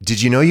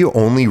Did you know you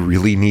only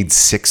really need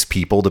 6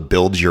 people to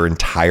build your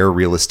entire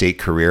real estate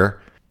career?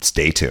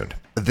 Stay tuned.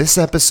 This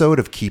episode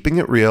of Keeping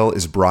It Real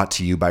is brought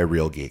to you by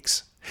Real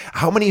Geeks.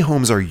 How many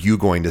homes are you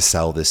going to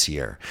sell this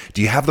year?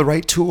 Do you have the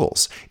right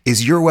tools?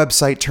 Is your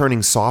website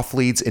turning soft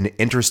leads into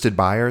interested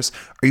buyers?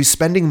 Are you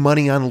spending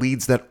money on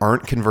leads that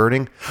aren't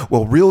converting?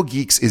 Well, Real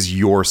Geeks is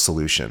your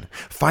solution.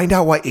 Find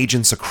out why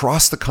agents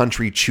across the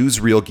country choose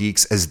Real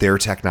Geeks as their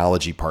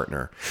technology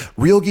partner.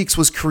 Real Geeks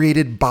was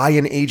created by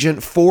an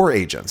agent for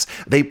agents.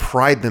 They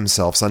pride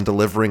themselves on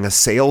delivering a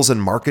sales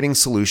and marketing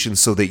solution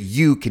so that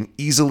you can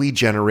easily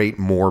generate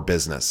more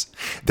business.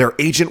 Their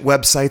agent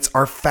websites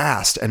are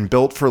fast and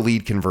built for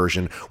lead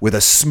conversion with a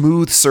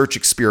smooth search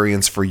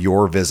experience for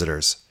your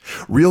visitors.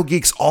 Real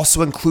Geeks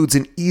also includes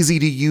an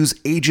easy-to-use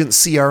agent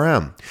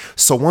CRM.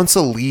 So once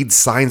a lead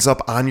signs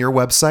up on your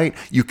website,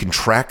 you can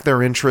track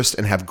their interest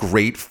and have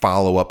great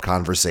follow-up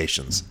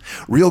conversations.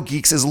 Real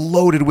Geeks is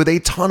loaded with a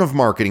ton of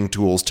marketing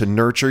tools to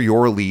nurture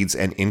your leads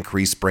and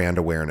increase brand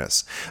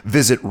awareness.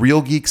 Visit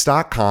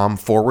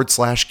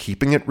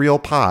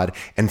realgeeks.com/keepingitrealpod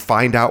and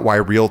find out why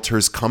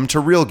realtors come to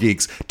Real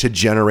Geeks to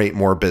generate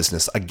more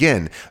business.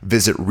 Again,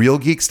 visit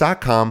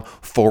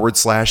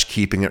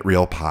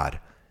realgeeks.com/keepingitrealpod.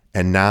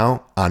 And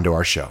now, on to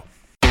our show.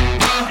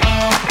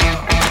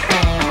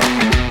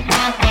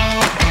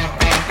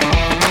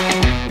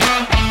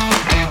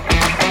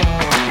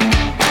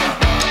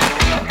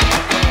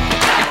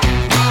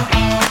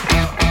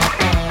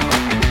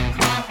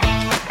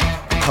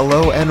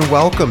 Hello and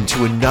welcome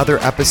to another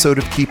episode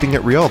of Keeping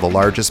It Real, the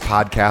largest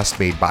podcast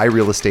made by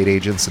real estate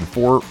agents and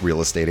for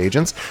real estate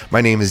agents.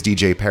 My name is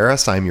DJ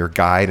Paris. I'm your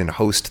guide and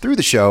host through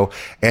the show.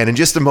 And in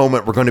just a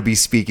moment, we're going to be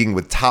speaking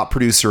with top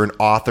producer and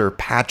author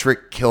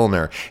Patrick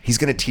Killner. He's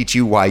going to teach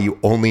you why you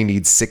only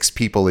need 6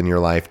 people in your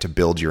life to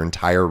build your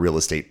entire real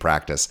estate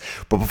practice.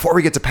 But before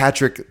we get to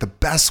Patrick, the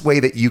best way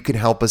that you can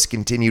help us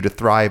continue to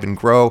thrive and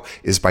grow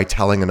is by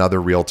telling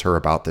another realtor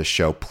about this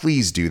show.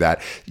 Please do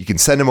that. You can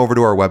send them over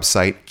to our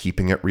website,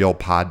 keepingitrealpod.com.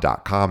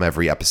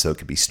 Every episode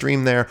can be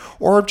streamed there,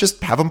 or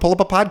just have them pull up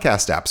a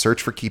podcast app,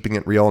 search for Keeping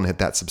It Real and hit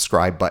that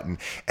subscribe button.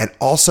 And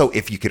also,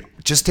 if you could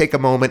just take a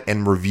moment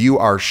and review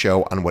our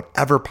show on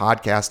whatever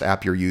podcast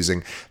app you're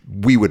using,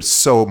 we would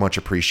so much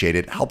appreciate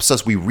it. It helps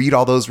us. We read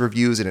all those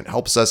reviews and it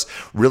helps us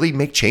really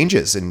make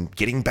changes and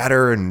getting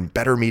better and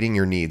better meeting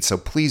your needs. So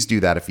please do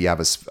that if you have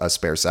a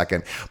spare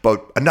second.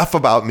 But enough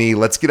about me.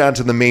 Let's get on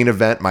to the main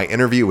event, my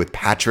interview with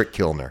Patrick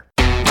Killner.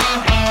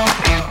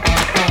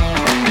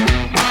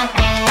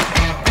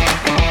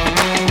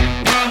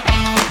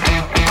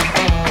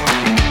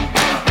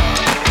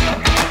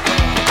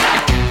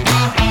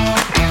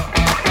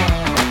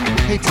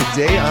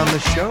 Today on the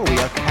show, we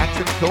have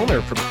Patrick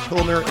Killner from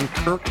Killner and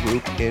Kirk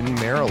Group in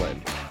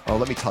Maryland.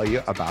 Let me tell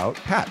you about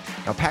Pat.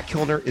 Now, Pat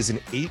Killner is an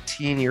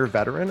 18-year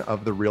veteran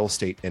of the real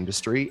estate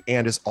industry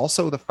and is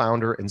also the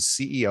founder and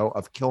CEO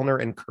of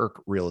Killner and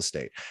Kirk Real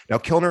Estate. Now,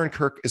 Killner and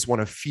Kirk is one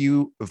of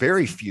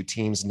very few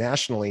teams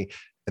nationally,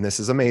 and this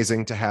is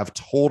amazing, to have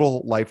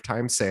total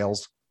lifetime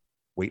sales,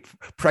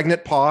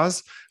 dramatic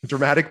pause,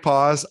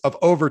 of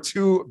over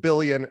 $2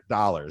 billion.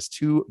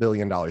 $2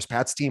 billion.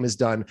 Pat's team has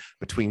done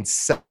between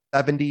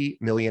 70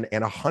 million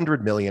and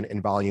 100 million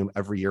in volume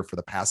every year for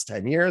the past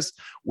 10 years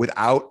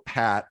without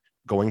Pat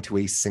going to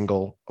a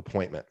single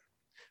appointment.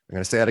 I'm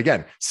going to say that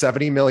again,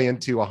 70 million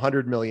to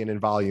 100 million in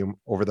volume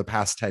over the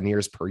past 10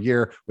 years per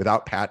year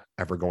without Pat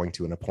ever going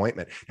to an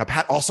appointment. Now,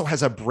 Pat also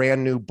has a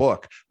brand new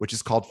book, which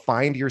is called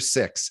Find Your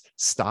 6,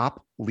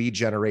 Stop Lead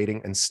Generating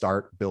and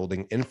Start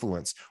Building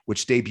Influence,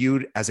 which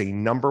debuted as a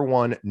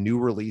 #1 new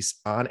release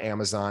on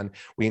Amazon.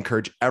 We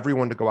encourage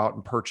everyone to go out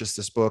and purchase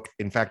this book.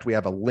 In fact, we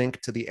have a link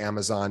to the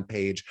Amazon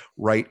page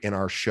right in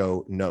our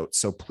show notes.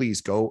 So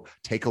please go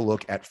take a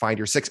look at Find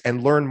Your 6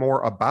 and learn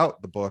more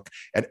about the book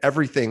and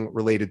everything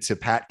related to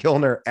Pat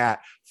Killner at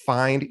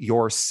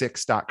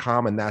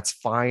findyoursix.com. And that's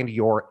find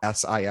your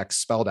SIX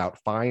spelled out,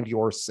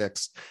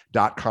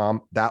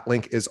 findyoursix.com. That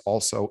link is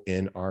also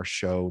in our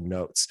show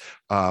notes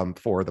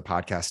for the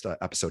podcast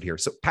episode here.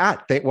 So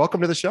Pat,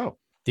 welcome to the show.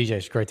 DJ,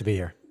 it's great to be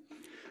here.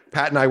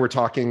 Pat and I were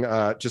talking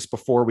just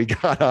before we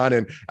got on,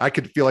 and I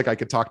could feel like I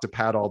could talk to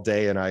Pat all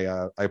day. And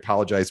I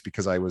apologize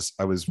because I was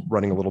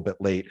running a little bit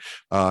late,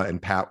 and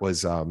Pat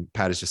is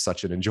just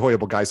such an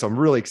enjoyable guy. So I'm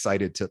really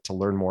excited to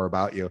learn more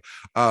about you.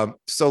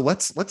 So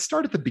let's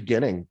start at the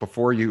beginning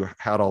before you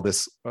had all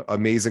this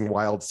amazing,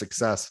 wild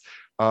success.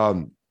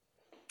 How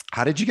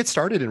did you get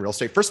started in real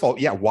estate? First of all,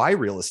 why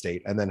real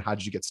estate, and then how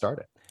did you get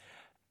started?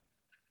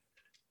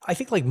 I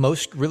think like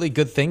most really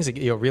good things,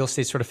 real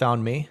estate sort of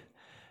found me.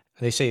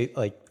 They say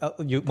like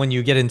when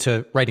you get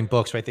into writing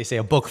books, right? They say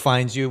a book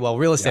finds you. Well,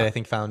 real estate, I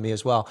think, found me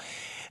as well.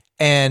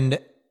 And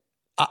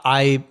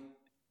I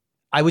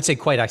would say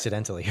quite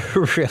accidentally,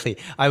 really.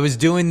 I was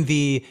doing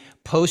the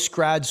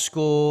post-grad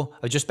school. I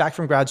was just back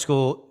from grad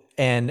school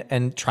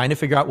and trying to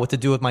figure out what to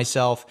do with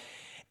myself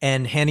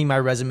and handing my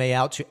resume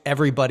out to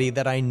everybody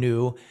that I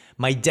knew.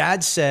 My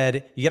dad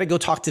said, you got to go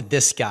talk to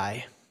this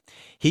guy.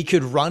 He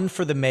could run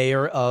for the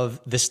mayor of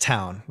this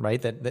town,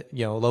 right? That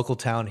local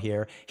town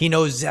here. He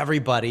knows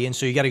everybody. And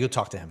so you got to go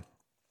talk to him.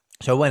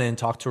 So I went in and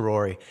talked to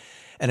Rory,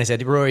 and I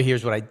said, Rory,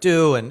 here's what I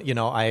do. And,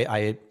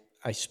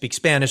 I speak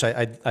Spanish.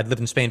 I'd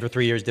lived in Spain for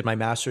 3 years, did my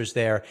master's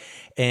there.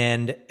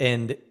 And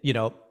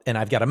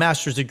I've got a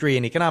master's degree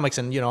in economics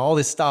and, all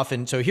this stuff.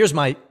 And so here's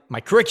my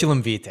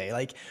curriculum vitae.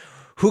 Like,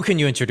 who can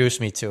you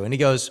introduce me to? And he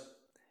goes,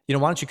 why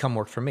don't you come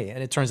work for me?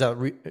 And it turns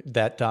out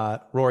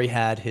that Rory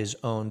had his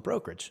own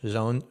brokerage, his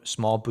own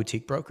small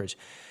boutique brokerage.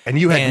 And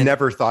you had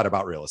never thought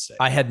about real estate.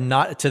 I had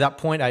not, to that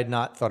point, I had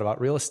not thought about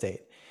real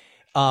estate.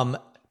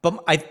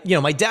 But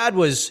my dad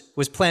was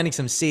planting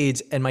some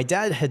seeds, and my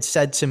dad had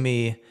said to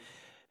me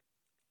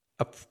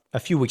a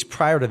few weeks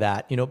prior to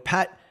that,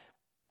 Pat,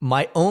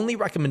 my only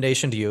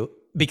recommendation to you,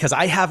 because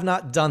I have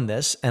not done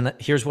this, and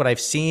here's what I've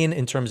seen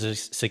in terms of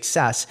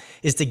success,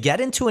 is to get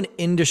into an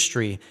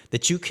industry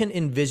that you can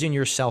envision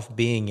yourself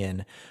being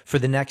in for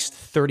the next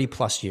 30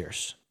 plus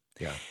years.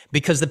 Yeah.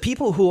 Because the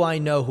people who I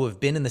know who have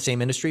been in the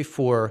same industry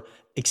for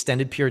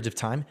extended periods of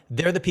time,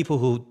 they're the people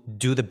who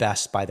do the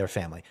best by their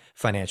family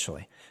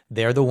financially.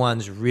 They're the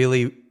ones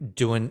really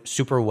doing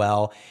super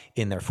well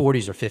in their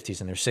 40s or 50s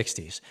and their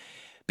 60s,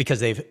 because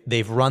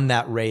they've run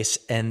that race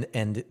and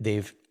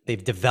they've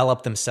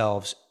developed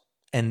themselves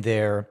and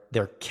their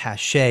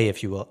cachet,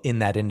 if you will, in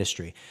that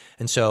industry.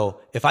 And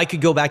so if I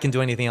could go back and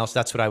do anything else,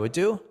 that's what I would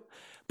do.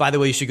 By the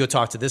way, you should go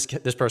talk to this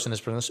person,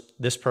 this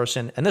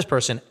person, and this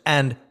person.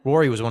 And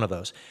Rory was one of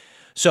those.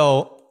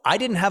 So I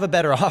didn't have a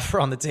better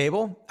offer on the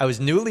table. I was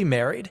newly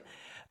married,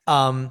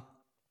 and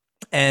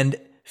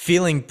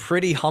feeling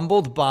pretty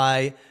humbled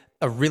by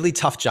a really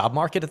tough job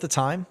market at the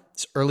time.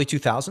 It's early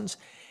 2000s.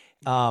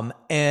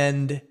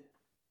 And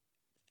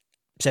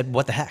said,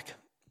 what the heck?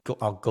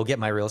 I'll go get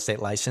my real estate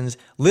license.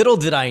 Little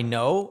did I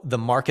know the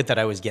market that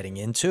I was getting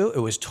into. It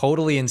was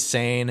totally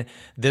insane.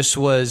 This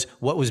was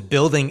what was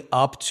building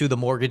up to the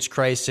mortgage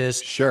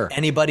crisis. Sure.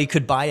 Anybody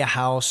could buy a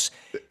house.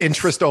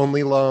 Interest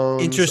only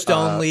loans. Interest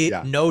only,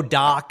 no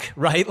doc,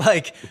 right?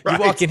 Like, you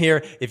walk in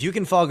here, if you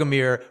can fog a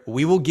mirror,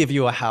 we will give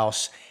you a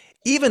house,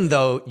 even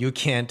though you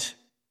can't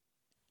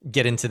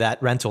get into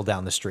that rental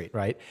down the street,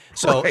 right?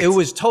 So it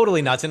was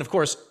totally nuts. And of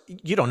course,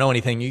 you don't know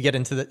anything. You get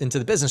into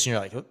the business and you're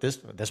like, oh,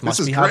 this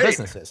must be how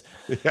business is.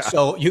 Yeah.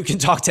 So you can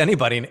talk to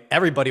anybody and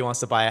everybody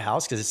wants to buy a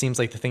house because it seems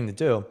like the thing to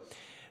do.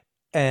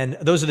 And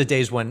those are the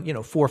days when,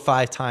 4 or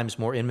 5 times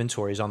more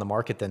inventory is on the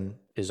market than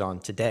is on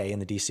today in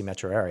the DC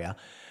metro area.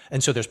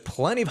 And so there's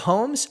plenty of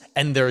homes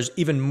and there's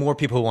even more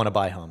people who want to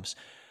buy homes.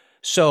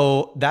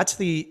 So that's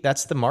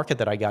the market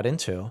that I got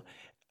into.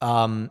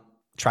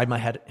 Tried my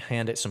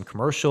hand at some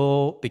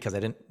commercial because I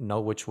didn't know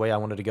which way I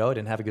wanted to go. I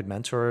didn't have a good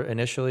mentor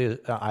initially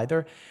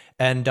either.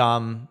 And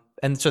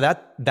so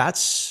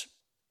that's,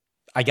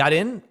 I got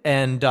in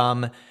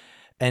and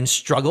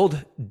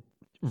struggled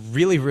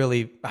really,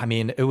 really,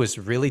 it was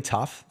really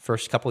tough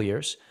first couple of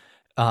years.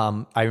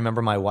 I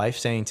remember my wife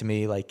saying to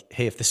me like,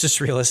 hey, if this is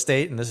real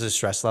estate and this is a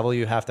stress level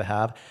you have to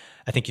have,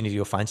 I think you need to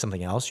go find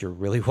something else. You're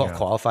really well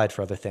qualified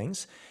for other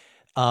things.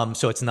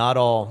 So it's not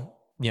all,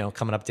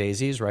 coming up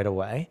daisies right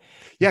away.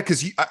 Yeah,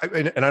 because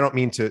and I don't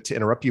mean to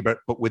interrupt you,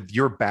 but with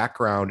your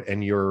background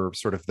and your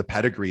sort of the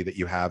pedigree that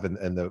you have,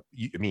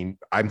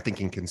 I'm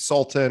thinking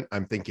consultant,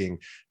 I'm thinking,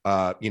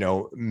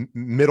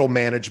 middle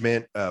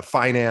management,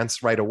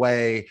 finance right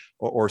away,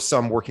 or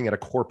some working at a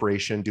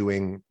corporation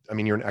doing.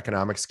 You're an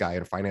economics guy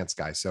and a finance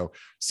guy, so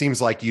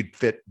seems like you'd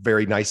fit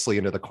very nicely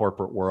into the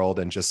corporate world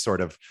and just sort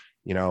of,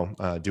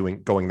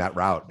 going that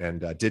route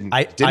and didn't go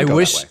that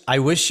way. I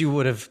wish you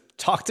would have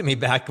talked to me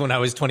back when I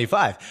was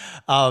 25.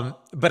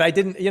 But I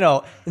didn't,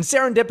 and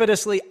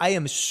serendipitously, I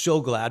am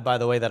so glad, by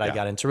the way, that I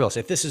got into real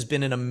estate. This has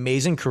been an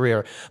amazing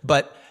career,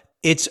 but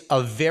it's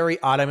a very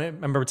odd, I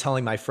remember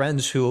telling my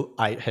friends who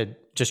I had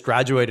just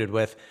graduated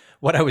with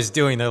what I was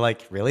doing. They're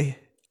like, really?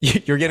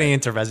 You're getting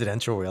into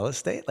residential real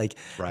estate? Like,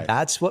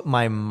 that's what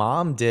my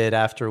mom did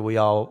after we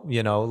all,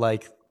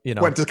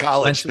 went to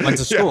college, went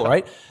to school,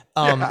 right?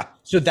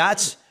 So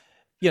that's,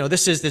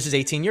 this is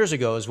 18 years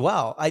ago as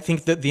well. I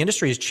think that the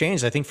industry has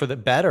changed, I think, for the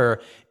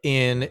better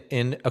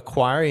in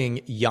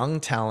acquiring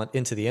young talent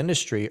into the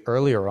industry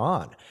earlier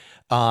on.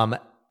 And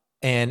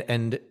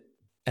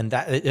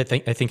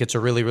that I think it's a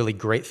really, really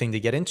great thing to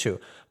get into,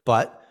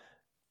 but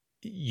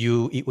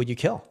you eat what you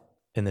kill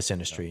in this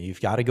industry. You've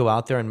got to go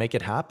out there and make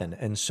it happen.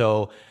 And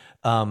so,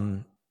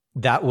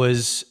 that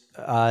was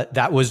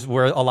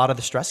where a lot of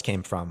the stress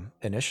came from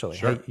initially.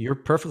 Sure. Hey, you're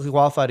perfectly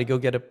qualified to go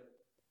get a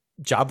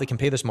job that can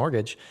pay this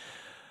mortgage.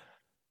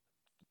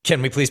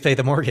 Can we please pay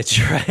the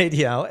mortgage, right?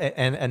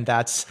 And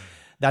that's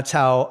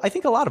how I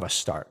think a lot of us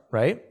start,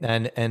 right?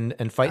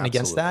 And fighting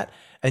against that.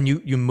 And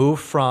you move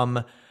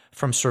from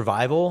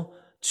survival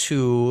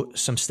to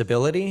some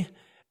stability,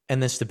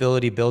 and then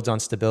stability builds on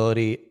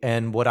stability.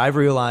 And what I've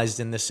realized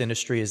in this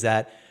industry is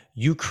that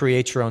you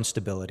create your own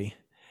stability.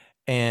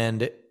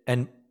 And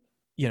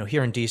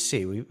here in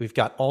DC, we've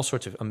got all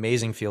sorts of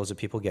amazing fields that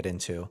people get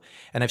into.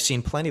 And I've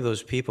seen plenty of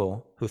those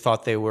people who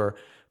thought they were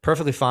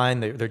perfectly fine.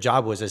 Their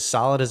job was as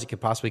solid as it could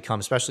possibly come,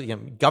 especially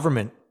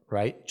government,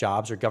 right?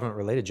 Jobs or government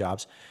related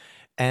jobs.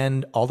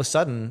 And all of a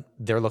sudden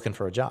they're looking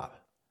for a job.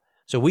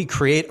 So we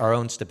create our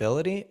own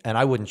stability, and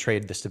I wouldn't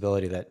trade the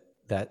stability that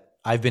that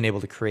I've been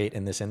able to create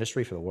in this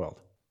industry for the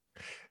world.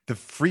 The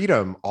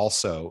freedom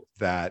also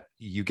that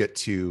you get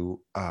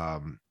to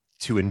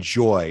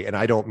enjoy, and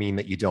I don't mean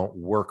that you don't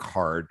work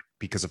hard,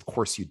 because of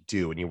course you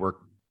do, and you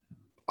work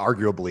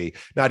arguably,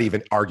 not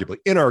even arguably,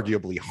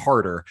 inarguably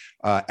harder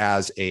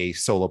as a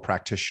solo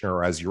practitioner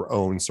or as your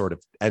own sort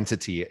of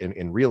entity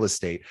in real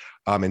estate.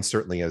 And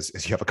certainly as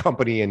you have a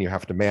company and you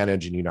have to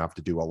manage and you have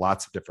to do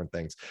lots of different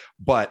things.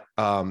 But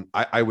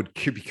I would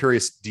be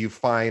curious, do you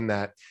find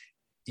that,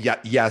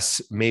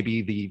 yes,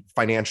 maybe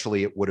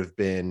financially it would have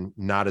been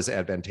not as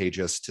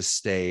advantageous to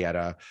stay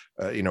at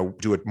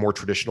do a more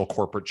traditional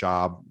corporate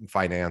job,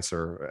 finance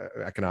or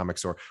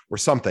economics or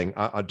something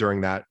during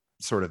that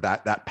sort of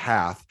that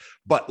path,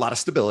 but a lot of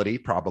stability,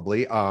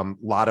 probably a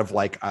lot of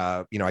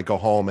I go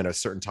home at a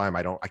certain time,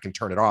 I can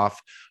turn it off.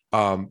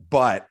 And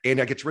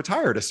I get to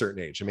retire at a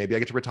certain age, and maybe I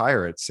get to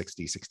retire at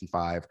 60,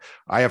 65.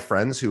 I have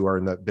friends who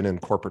been in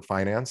corporate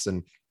finance,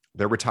 and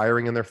they're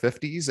retiring in their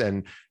 50s,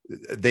 and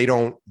I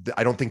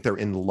don't think they're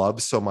in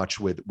love so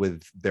much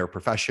with their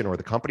profession or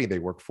the company they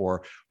work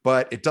for,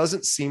 but it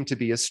doesn't seem to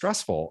be as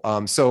stressful.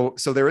 So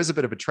there is a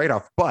bit of a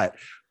trade-off, but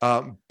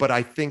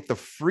I think the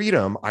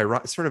freedom,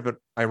 sort of an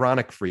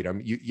ironic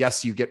freedom,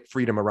 you get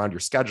freedom around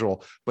your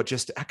schedule, but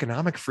just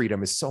economic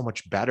freedom is so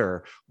much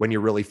better when you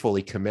really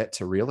fully commit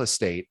to real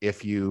estate.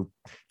 If you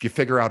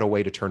figure out a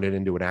way to turn it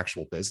into an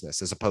actual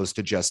business, as opposed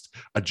to just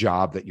a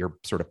job that you're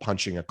sort of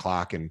punching a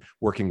clock and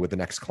working with the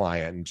next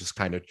client and just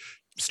kind of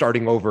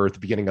starting over at the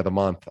beginning of the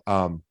month.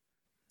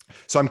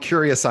 So I'm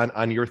curious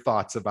on your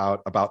thoughts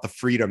about the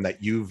freedom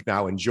that you've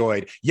now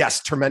enjoyed.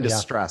 Yes,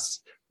 tremendous stress,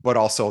 but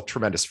also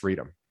tremendous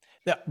freedom.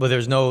 Yeah, but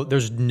there's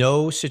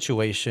no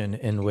situation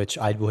in which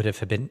I would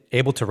have been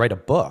able to write a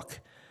book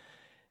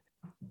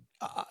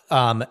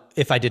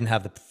if I didn't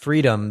have the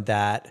freedom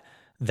that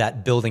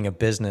building a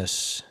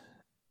business,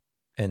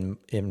 and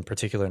in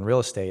particular in real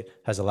estate,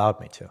 has allowed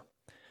me to.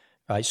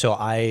 Right. So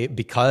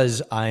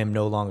because I am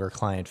no longer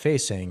client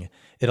facing,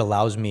 it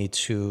allows me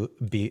to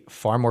be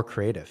far more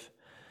creative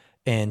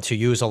and to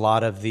use a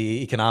lot of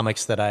the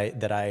economics that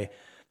I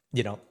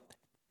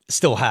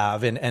still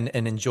have and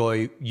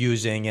enjoy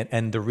using,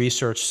 and the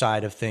research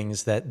side of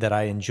things that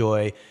I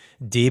enjoy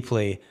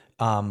deeply.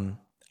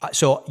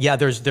 So yeah,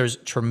 there's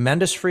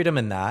tremendous freedom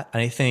in that.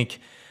 And I think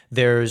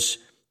there's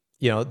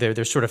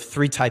sort of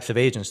three types of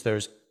agents.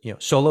 There's,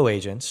 solo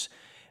agents.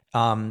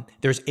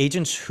 There's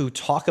agents who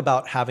talk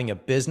about having a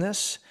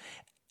business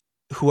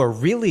who are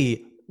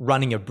really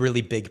running a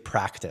really big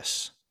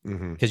practice,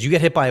 because you get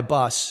hit by a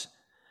bus,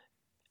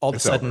 all of a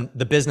sudden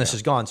the business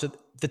is gone. So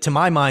to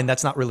my mind,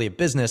 that's not really a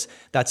business.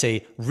 That's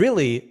a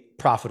really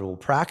profitable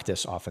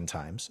practice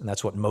oftentimes. And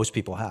that's what most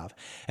people have.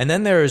 And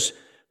then there's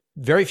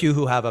very few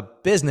who have a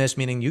business,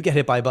 meaning you get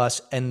hit by a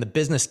bus and the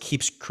business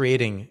keeps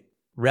creating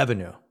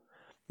revenue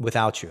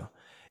without you.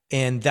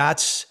 And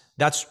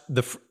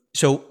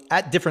so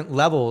at different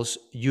levels,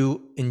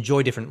 you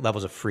enjoy different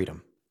levels of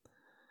freedom.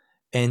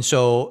 And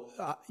so,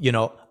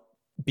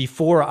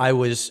 before I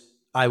was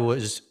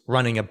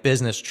running a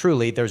business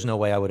truly, there's no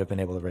way I would have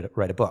been able to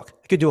write a book.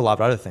 I could do a lot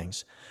of other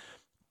things.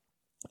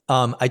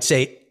 I'd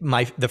say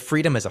the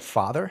freedom as a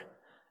father,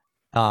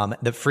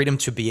 the freedom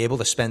to be able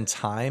to spend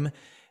time,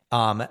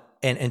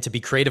 and to be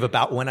creative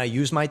about when I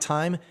use my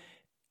time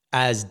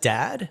as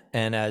dad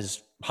and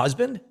as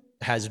husband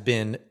has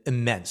been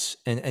immense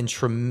and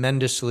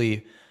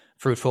tremendously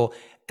fruitful.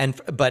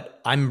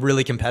 But I'm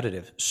really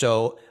competitive.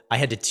 So I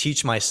had to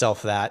teach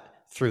myself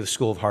that through the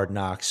School of Hard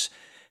Knocks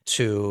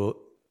to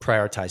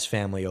prioritize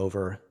family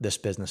over this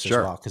business as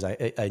well. Because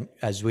I,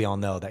 as we all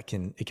know, it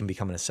can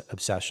become an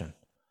obsession.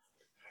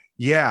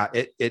 Yeah,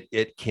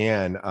 it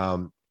can.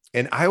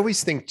 And I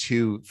always think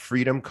too,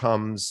 freedom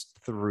comes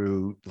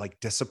through like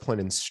discipline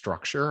and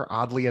structure,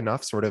 oddly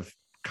enough, sort of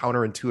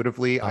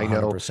counterintuitively. 100%. I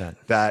know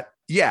that.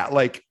 Yeah,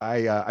 like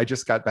I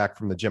just got back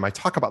from the gym. I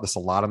talk about this a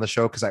lot on the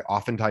show because I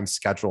oftentimes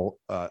schedule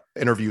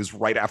interviews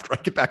right after I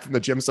get back from the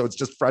gym, so it's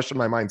just fresh in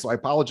my mind. So I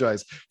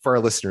apologize for our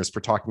listeners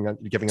for giving.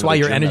 That's why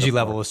your energy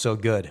level is so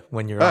good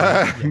when you're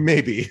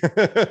maybe,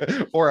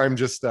 or I'm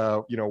just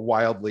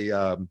wildly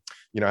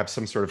have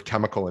some sort of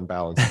chemical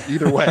imbalance.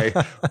 Either way,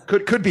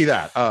 could be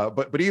that.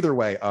 But either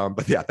way,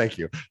 but yeah, thank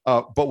you.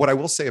 But what I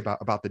will say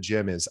about the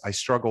gym is I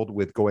struggled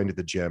with going to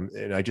the gym,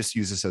 and I just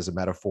use this as a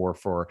metaphor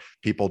for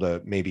people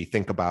to maybe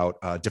think about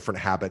different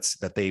habits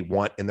that they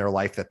want in their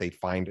life that they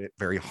find it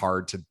very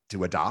hard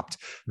to adopt.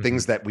 Mm-hmm.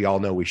 Things that we all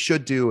know we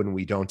should do and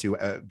we don't do.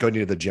 Going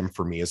to the gym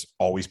for me has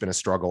always been a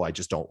struggle. I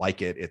just don't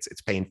like it.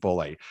 It's painful.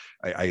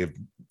 I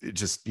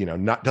just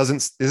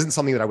isn't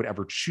something that I would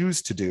ever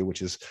choose to do,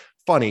 which is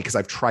funny because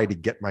I've tried to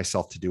get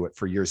myself to do it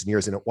for years and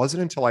years. And it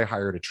wasn't until I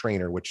hired a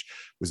trainer, which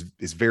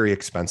is very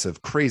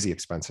expensive, crazy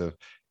expensive,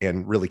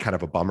 and really kind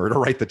of a bummer to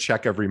write the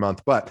check every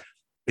month, but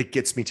it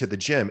gets me to the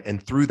gym.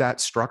 And through that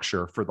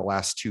structure for the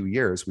last 2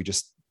 years,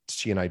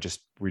 she and I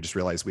just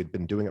realized we'd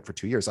been doing it for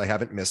 2 years. I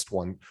haven't missed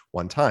one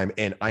time.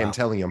 And I am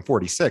telling you, I'm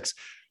 46.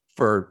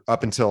 for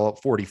up until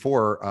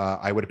 44,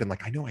 I would have been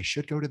like, I know I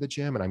should go to the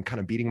gym, and I'm kind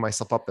of beating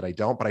myself up that I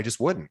don't, but I just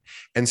wouldn't.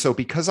 And so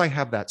because I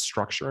have that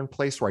structure in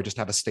place where I just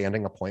have a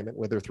standing appointment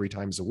with her 3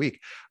 times a week,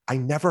 I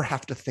never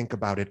have to think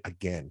about it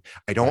again.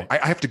 I don't,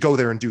 Right. I have to go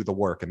there and do the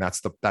work, and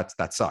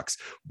that sucks.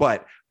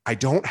 But I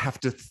don't have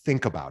to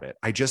think about it.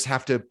 I just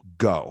have to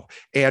go.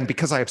 And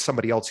because I have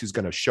somebody else who's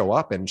going to show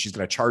up and she's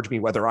going to charge me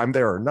whether I'm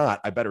there or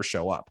not, I better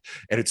show up.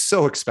 And it's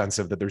so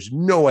expensive that there's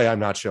no way I'm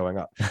not showing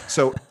up.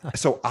 So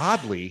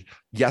oddly,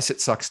 yes,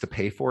 it sucks to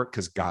pay for it,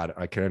 because God,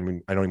 I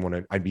don't even want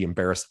to, I'd be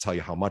embarrassed to tell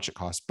you how much it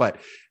costs. But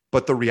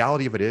the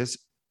reality of it is,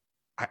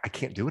 I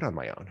can't do it on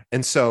my own.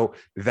 And so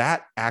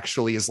that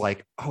actually is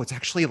like, oh, it's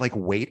actually like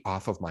weight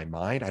off of my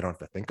mind. I don't have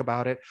to think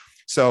about it.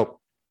 So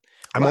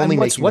I'm only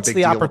making what's a big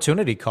the deal.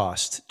 Opportunity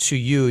cost to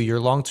you, your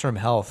long-term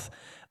health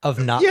of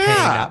not paying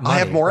that money? I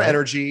have more right?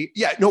 energy.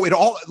 Yeah, no, it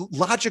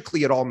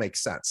all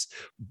makes sense.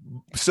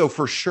 So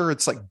for sure,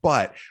 it's like,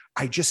 but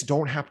I just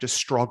don't have to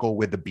struggle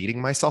with the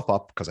beating myself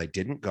up because I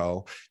didn't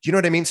go. Do you know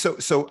what I mean?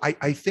 So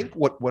I think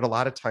what a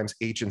lot of times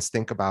agents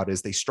think about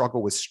is they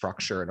struggle with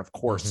structure. And of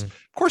course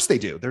they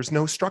do. There's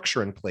no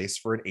structure in place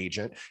for an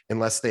agent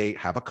unless they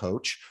have a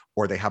coach,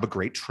 or they have a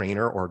great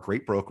trainer or a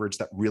great brokerage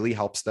that really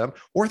helps them,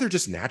 or they're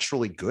just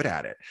naturally good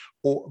at it.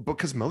 Or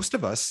because most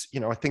of us,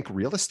 I think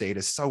real estate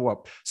is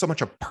so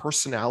much a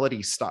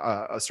personality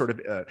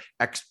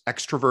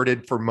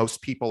extroverted for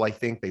most people. I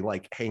think they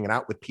like hanging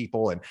out with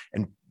people and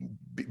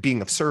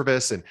being of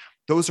service, and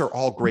those are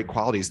all great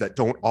qualities that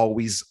aren't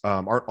always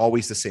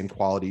the same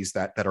qualities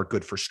that are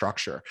good for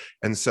structure.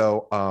 And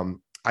so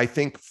I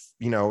think,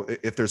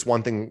 if there's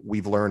one thing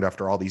we've learned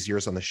after all these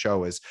years on the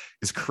show is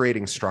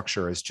creating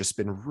structure has just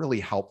been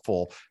really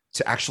helpful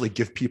to actually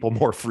give people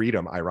more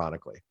freedom,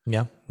 ironically.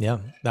 Yeah. Yeah.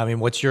 I mean,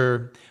 one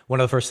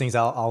of the first things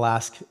I'll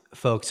ask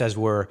folks as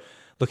we're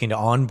looking to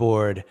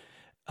onboard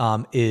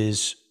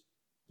is,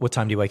 what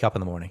time do you wake up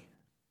in the morning?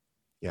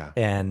 Yeah.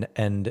 And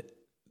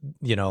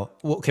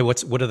okay,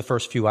 what are the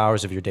first few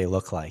hours of your day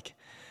look like?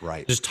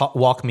 Right. Just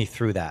walk me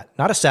through that.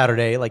 Not a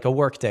Saturday, like a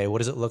work day. What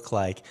does it look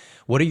like?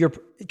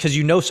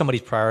 Because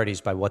somebody's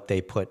priorities by what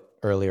they put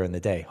earlier in the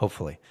day,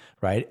 hopefully,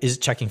 right? Is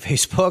it checking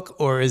Facebook,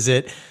 or is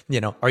it,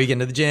 are you getting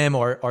to the gym,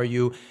 or are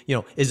you,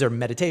 is there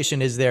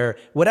meditation? Is there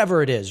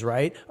whatever it is,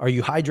 right? Are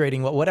you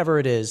hydrating? Whatever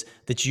it is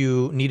that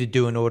you need to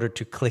do in order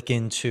to click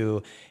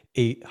into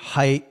a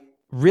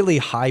really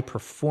high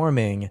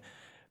performing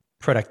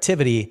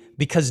productivity,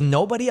 because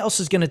nobody else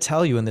is going to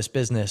tell you in this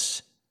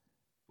business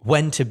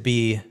when to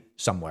be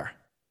somewhere.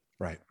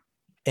 Right.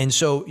 And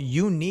so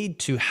you need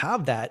to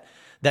have that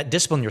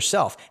discipline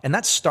yourself. And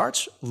that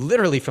starts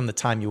literally from the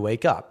time you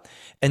wake up.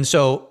 And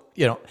so,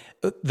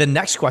 the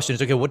next question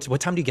is, okay, what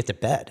time do you get to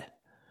bed?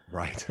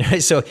 Right.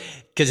 So,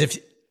 because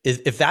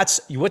if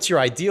that's, what's your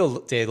ideal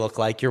day look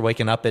like? You're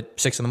waking up at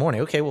 6 a.m.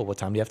 Okay, well, what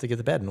time do you have to get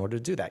to bed in order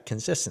to do that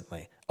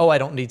consistently? Oh, I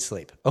don't need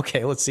sleep.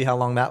 Okay, let's see how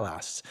long that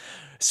lasts.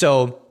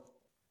 So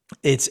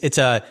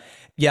the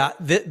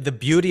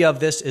beauty of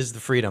this is the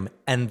freedom,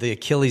 and the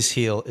Achilles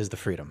heel is the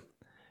freedom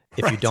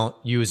if you don't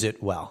use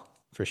it well,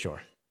 for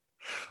sure.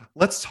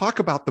 Let's talk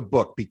about the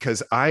book,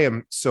 because I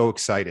am so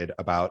excited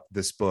about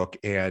this book.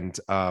 And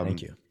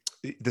Thank you.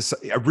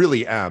 I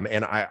really am.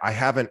 And I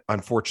haven't,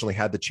 unfortunately,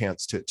 had the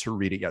chance to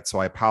read it yet. So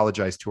I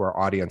apologize to our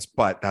audience,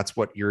 but that's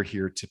what you're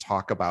here to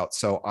talk about.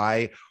 So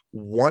I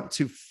want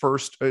to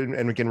first,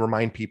 and again,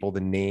 remind people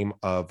the name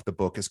of the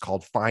book is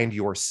called Find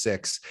Your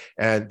Six.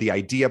 And the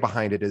idea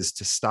behind it is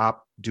to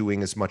stop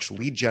doing as much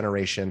lead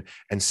generation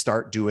and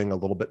start doing a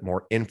little bit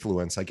more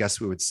influence. I guess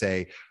we would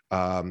say,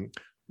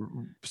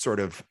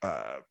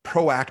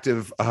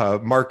 proactive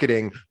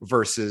marketing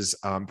versus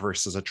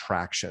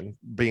attraction,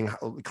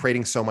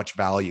 creating so much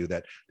value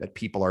that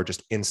people are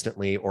just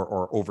instantly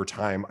or over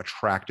time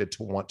attracted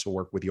to want to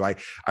work with you. I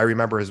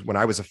remember when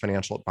I was a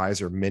financial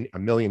advisor a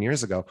million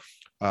years ago,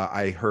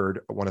 I heard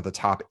one of the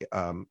top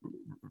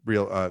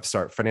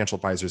financial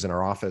advisors in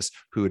our office,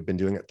 who had been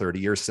doing it 30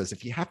 years, says,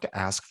 if you have to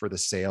ask for the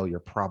sale, you're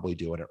probably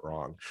doing it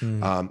wrong.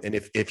 And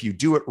if you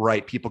do it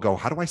right, people go,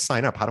 how do I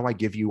sign up? How do I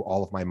give you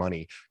all of my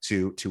money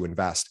to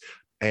invest?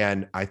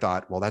 And I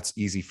thought, well, that's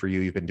easy for you.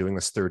 You've been doing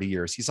this 30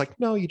 years. He's like,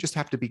 no, you just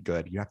have to be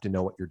good. You have to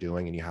know what you're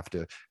doing, and you have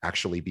to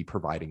actually be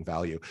providing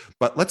value.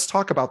 But let's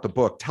talk about the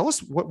book. Tell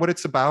us what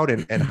it's about,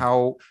 and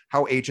how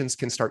agents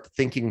can start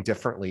thinking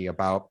differently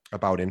about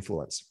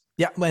influence.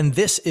 Yeah, and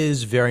this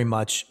is very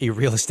much a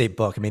real estate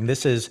book. I mean,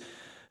 this is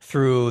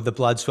through the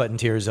blood, sweat, and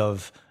tears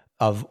of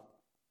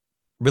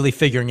really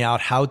figuring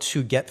out how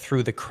to get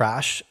through the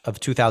crash of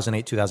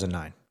 2008,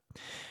 2009.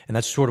 And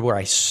that's sort of where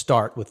I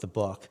start with the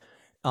book.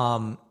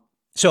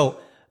 So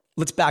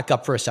let's back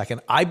up for a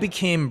second. I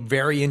became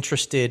very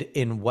interested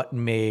in what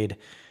made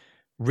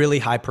really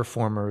high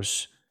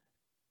performers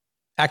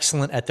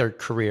excellent at their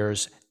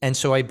careers. And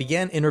so I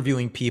began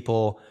interviewing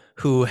people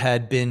who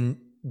had been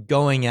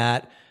going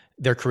at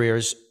their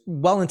careers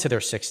well into their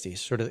 60s,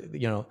 sort of,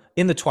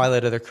 in the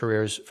twilight of their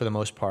careers for the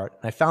most part.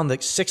 And I found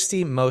the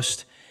 60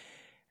 most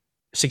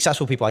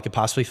successful people I could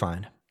possibly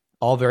find,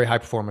 all very high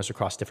performers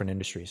across different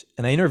industries.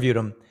 And I interviewed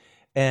them,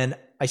 And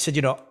I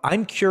said,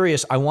 I'm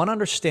curious. I want to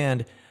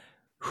understand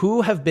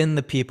who have been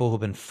the people who've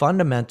been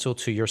fundamental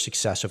to your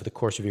success over the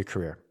course of your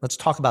career. Let's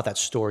talk about that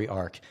story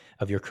arc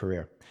of your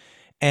career.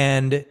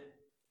 And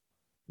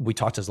we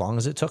talked as long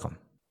as it took them.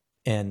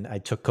 And I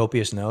took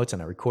copious notes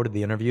and I recorded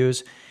the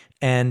interviews.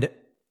 And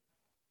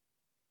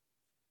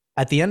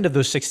at the end of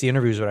those 60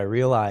 interviews, what I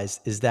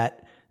realized is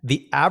that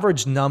the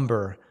average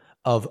number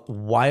of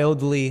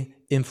wildly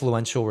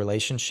influential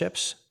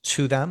relationships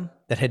to them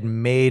that had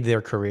made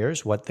their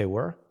careers what they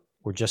were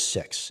just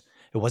 6.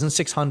 It wasn't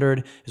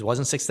 600. It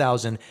wasn't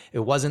 6,000. It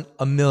wasn't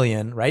 1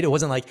 million, right? It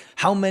wasn't like,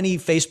 how many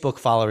Facebook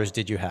followers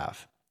did you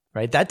have,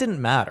 right? That didn't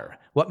matter.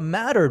 What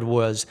mattered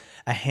was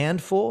a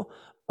handful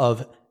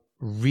of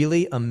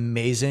really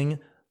amazing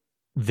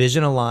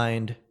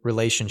vision-aligned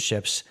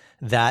relationships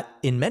that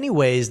in many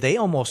ways, they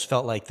almost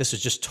felt like this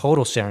is just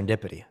total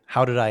serendipity.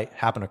 How did I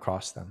happen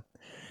across them?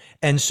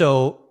 And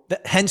so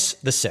hence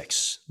the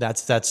 6.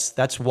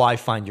 That's why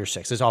find your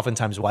 6. It's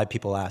oftentimes why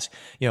people ask,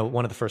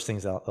 one of the first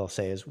things they'll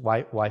say is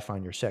why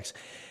find your 6?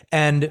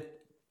 And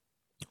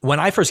when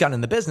I first got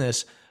in the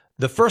business,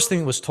 the first thing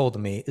that was told to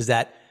me is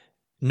that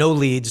no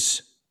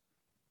leads,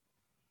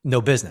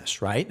 no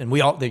business, right? And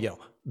we all,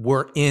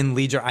 we're in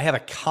lead generation. I have a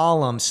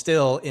column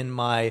still in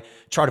my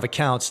chart of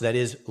accounts that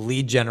is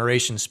lead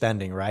generation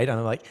spending, right?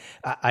 I'm like,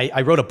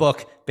 I wrote a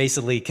book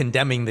basically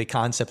condemning the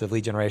concept of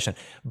lead generation,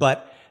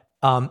 but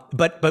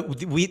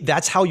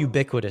that's how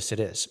ubiquitous it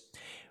is.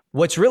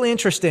 What's really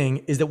interesting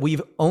is that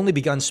we've only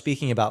begun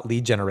speaking about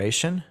lead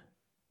generation.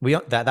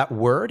 That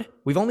word,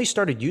 we've only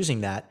started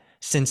using that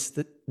since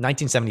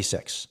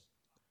 1976.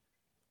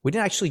 We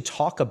didn't actually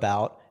talk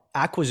about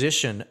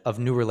acquisition of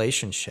new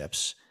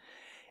relationships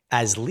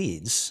as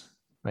leads,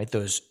 right?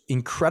 Those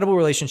incredible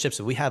relationships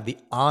that we have the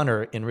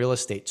honor in real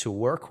estate to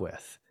work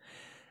with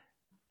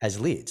as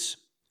leads.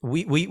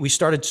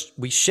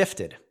 We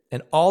shifted,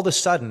 and all of a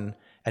sudden,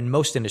 and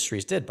most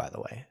industries did, by the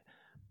way,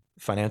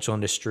 financial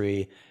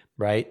industry,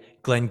 right?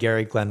 Glenn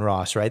Gary, Glenn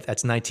Ross, right?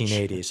 That's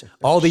 1980s.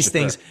 All these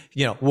things,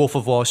 Wolf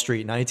of Wall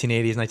Street,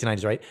 1980s,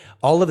 1990s, right?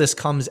 All of this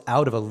comes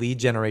out of a lead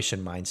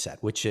generation mindset,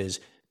 which is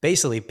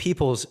basically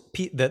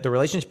the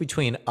relationship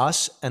between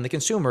us and the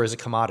consumer is a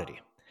commodity.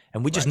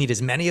 And we just need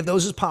as many of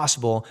those as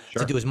possible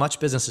to do as much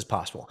business as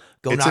possible.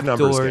 Knock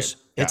doors.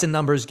 Yeah. It's a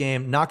numbers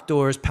game. Knock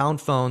doors, pound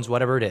phones,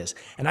 whatever it is.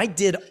 And I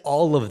did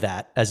all of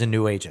that as a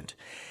new agent.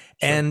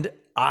 Sure. And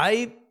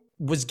I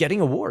was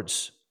getting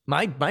awards.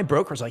 My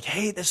broker was like,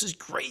 "Hey, this is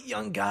great,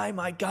 young guy.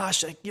 My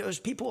gosh, there's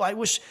people I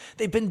wish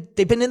they've been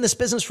in this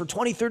business for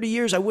 20, 30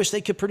 years. I wish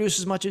they could produce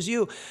as much as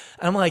you."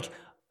 And I'm like,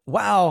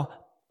 "Wow,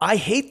 I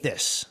hate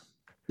this.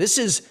 This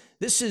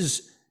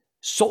is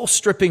soul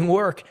stripping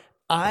work.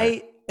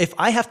 If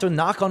I have to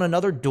knock on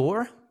another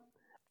door,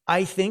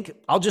 I think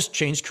I'll just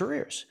change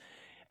careers."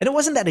 And it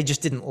wasn't that I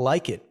just didn't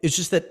like it. It's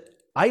just that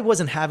I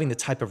wasn't having the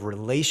type of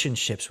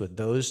relationships with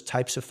those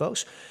types of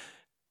folks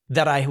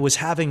that I was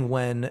having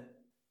when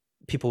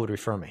people would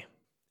refer me.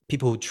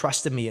 People who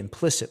trusted me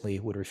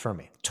implicitly would refer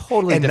me.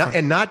 Totally different.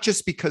 And not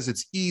just because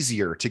it's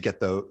easier to get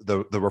the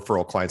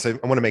referral clients. I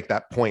want to make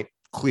that point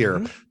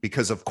clear,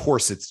 because of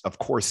course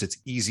it's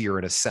easier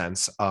in a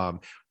sense,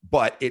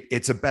 but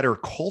it's a better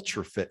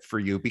culture fit for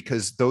you,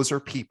 because those are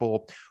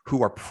people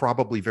who are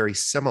probably very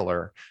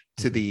similar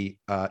to the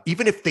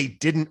even if they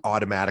didn't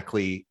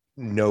automatically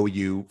know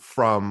you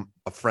from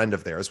a friend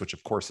of theirs, which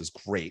of course is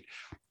great.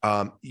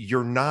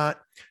 You're not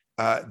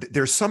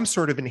there's some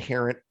sort of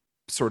inherent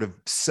sort of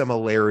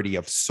similarity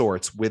of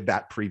sorts with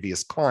that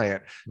previous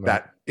client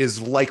that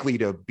is likely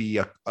to be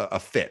a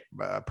fit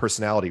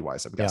personality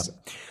wise, I'm guessing.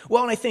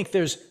 Well, and I think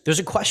there's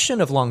a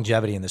question of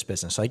longevity in this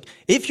business. Like,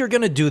 if you're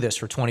going to do this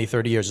for 20,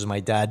 30 years, as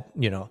my dad,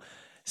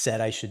 said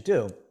I should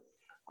do,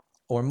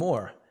 or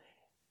more,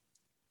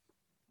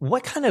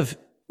 what kind of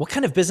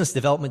business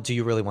development do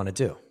you really want to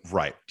do?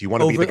 Right. Do you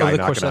want to be the guy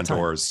knocking on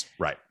doors?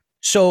 Right.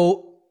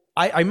 So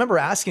I remember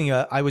asking,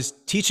 I was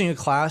teaching a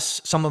class,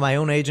 some of my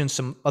own agents,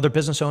 some other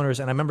business owners,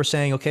 and I remember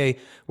saying, "Okay,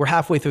 we're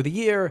halfway through the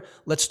year.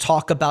 Let's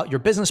talk about your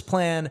business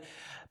plan.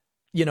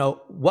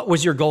 What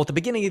was your goal at the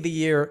beginning of the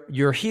year?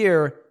 You're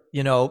here,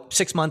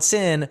 6 months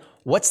in.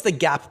 What's the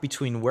gap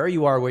between where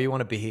you are, where you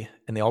want to be?"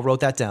 And they all wrote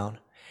that down.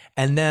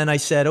 And then I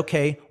said,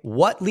 "Okay,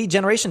 what lead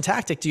generation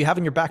tactic do you have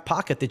in your back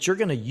pocket that you're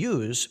going to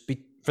use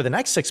for the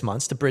next 6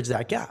 months to bridge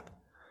that gap?"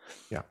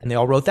 Yeah. And they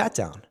all wrote that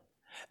down.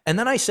 And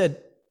then I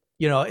said,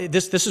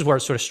 this is where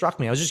it sort of struck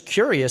me. I was just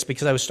curious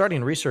because I was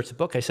starting to research the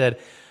book. I said,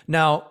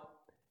 now,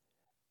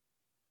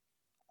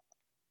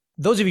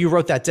 those of you who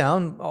wrote that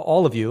down,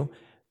 all of you,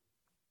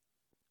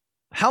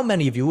 how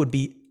many of you would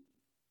be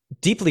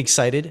deeply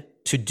excited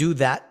to do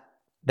that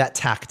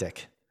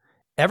tactic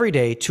every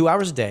day, 2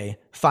 hours a day,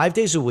 5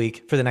 days a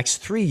week for the next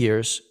 3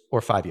 years or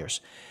 5 years?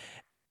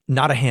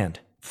 Not a hand.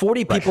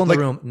 40 people in the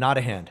room, not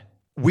a hand.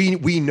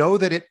 We know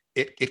that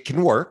it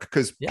can work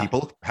because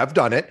people have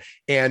done it,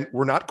 and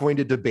we're not going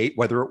to debate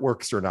whether it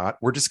works or not.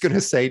 We're just going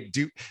to say,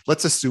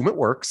 let's assume it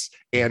works.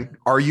 And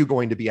are you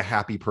going to be a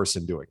happy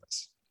person doing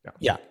this?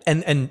 Yeah.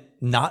 And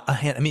not a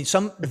hand. I mean,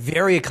 some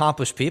very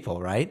accomplished people,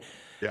 right?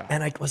 Yeah.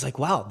 And I was like,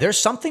 wow, there's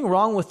something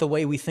wrong with the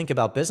way we think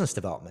about business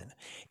development.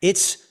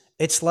 It's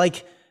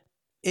like,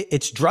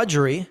 it's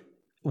drudgery.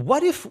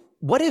 What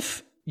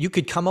if you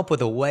could come up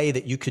with a way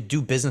that you could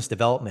do business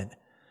development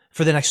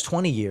for the next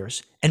 20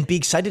 years and be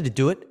excited to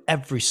do it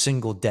every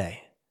single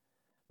day?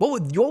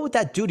 What would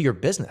that do to your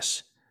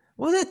business?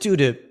 What would that do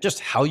to just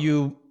how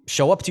you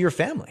show up to your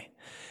family?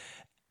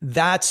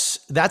 That's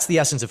the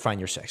essence of Find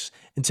Your Six.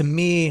 And to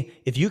me,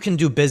 if you can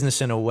do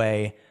business in a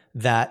way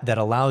that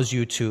allows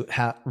you to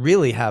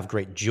really have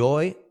great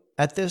joy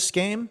at this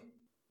game,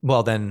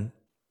 well, then,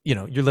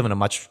 you're living a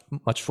much,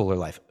 much fuller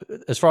life.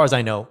 As far as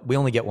I know, we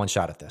only get one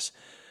shot at this.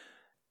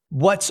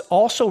 What's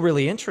also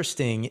really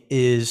interesting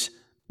is,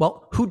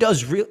 well, who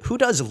does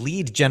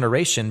lead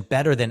generation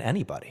better than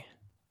anybody?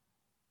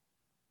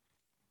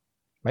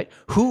 Right?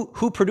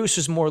 Who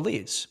produces more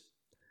leads?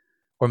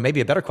 Or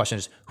maybe a better question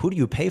is, who do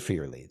you pay for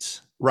your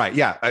leads? Right.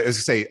 Yeah. I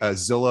was going to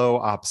say Zillow,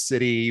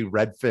 Opcity,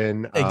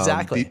 Redfin.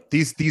 Exactly.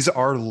 These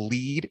are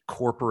lead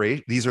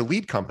corporations. These are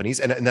lead companies.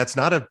 And that's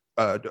not a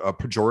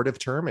pejorative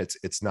term.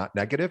 It's not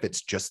negative.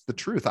 It's just the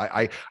truth.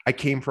 I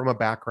came from a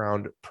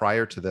background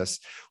prior to this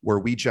where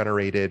we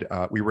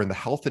were in the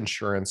health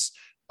insurance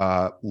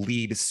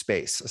lead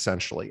space,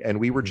 essentially. And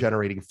we were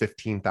generating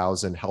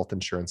 15,000 health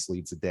insurance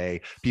leads a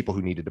day, people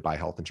who needed to buy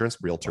health insurance.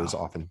 Realtors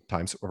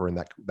oftentimes were in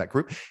that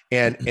group.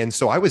 And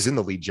so I was in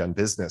the lead gen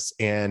business,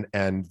 and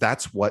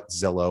that's what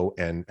Zillow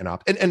and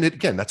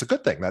again, that's a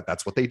good thing.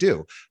 That's what they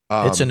do.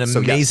 It's an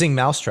amazing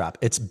mousetrap.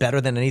 It's better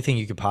than anything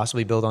you could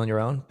possibly build on your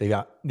own. They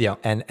got, you're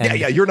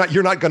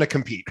not going to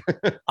compete.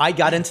 I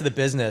got into the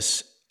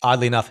business,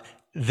 oddly enough,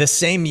 the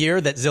same year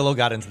that Zillow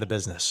got into the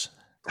business.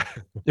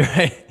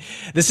 Right.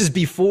 This is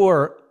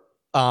before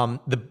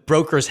the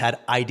brokers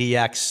had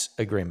IDX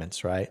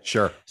agreements, right?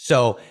 Sure.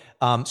 So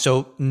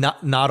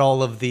not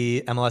all of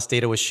the MLS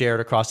data was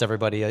shared across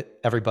everybody's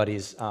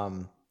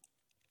websites.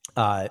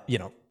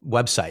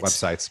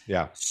 Websites,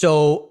 yeah.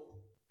 So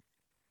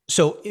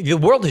the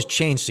world has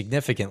changed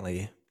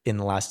significantly in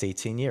the last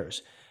 18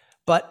 years.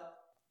 But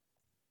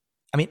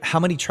I mean, how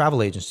many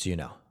travel agents do you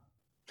know?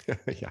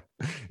 Yeah.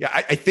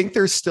 I think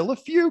there's still a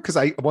few, because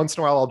once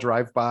in a while I'll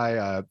drive by,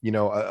 a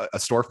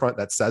storefront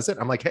that says it.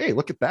 I'm like, hey,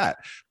 look at that.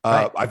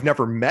 Right. I've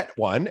never met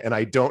one, and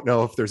I don't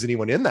know if there's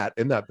anyone in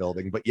that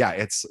building. But yeah,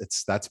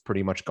 that's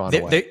pretty much gone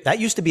away. That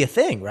used to be a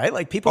thing, right?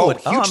 Like people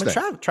I'm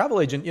a travel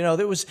agent.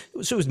 There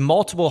was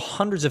multiple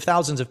hundreds of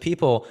thousands of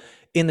people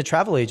in the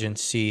travel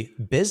agency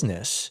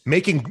business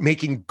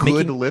making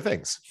good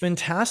livings,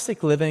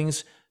 fantastic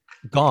livings.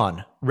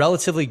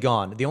 Relatively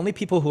gone. The only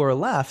people who are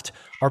left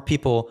are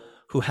people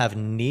who have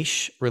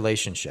niche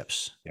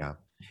relationships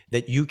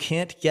that you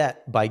can't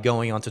get by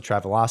going onto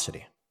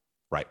Travelocity.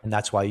 Right. And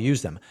that's why you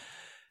use them.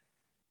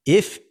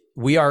 If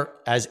we are,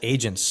 as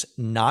agents,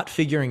 not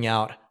figuring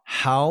out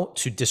how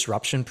to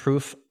disruption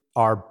proof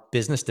our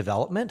business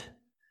development,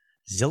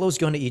 Zillow's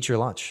going to eat your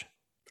lunch.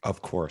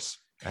 Of course.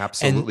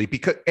 Absolutely.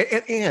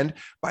 And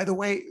by the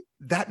way,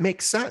 that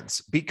makes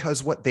sense,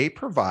 because what they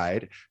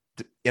provide,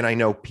 and I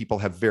know people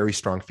have very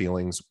strong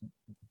feelings,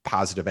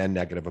 positive and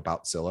negative,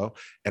 about Zillow,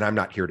 and I'm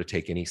not here to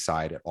take any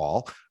side at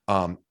all.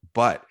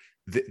 But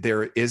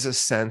there is a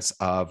sense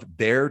of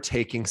they're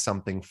taking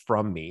something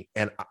from me.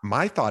 And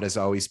my thought has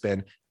always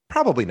been,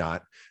 probably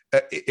not.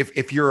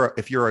 If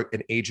you're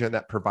an agent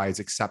that provides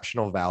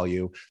exceptional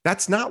value,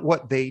 that's not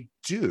what they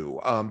do.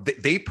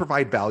 They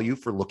provide value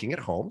for looking at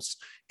homes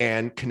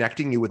and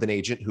connecting you with an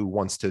agent who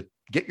wants to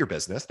get your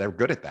business. They're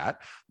good at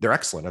that. They're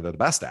excellent, or they're the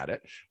best at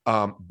it.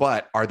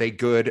 But are they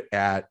good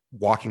at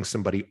walking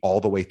somebody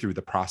all the way through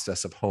the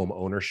process of home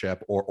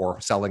ownership or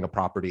selling a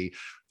property?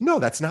 No,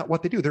 that's not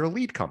what they do. They're a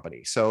lead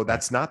company. So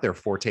that's not their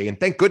forte. And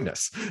thank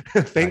goodness,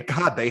 thank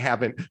God they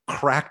haven't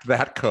cracked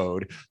that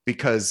code,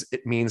 because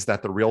it means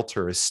that the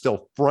realtor is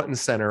still front and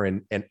center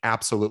and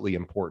absolutely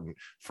important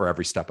for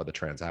every step of the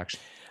transaction.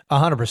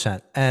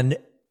 100%.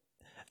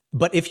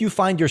 But if you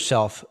find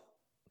yourself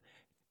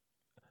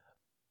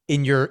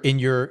in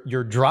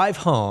your drive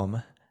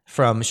home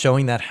from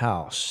showing that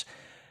house,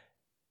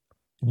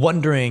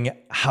 wondering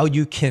how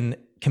you can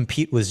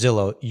compete with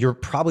Zillow, you're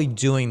probably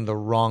doing the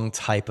wrong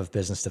type of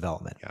business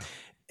development. Yeah.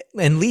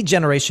 And lead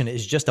generation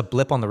is just a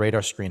blip on the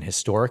radar screen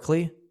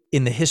historically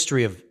in the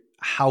history of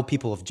how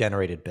people have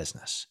generated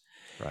business.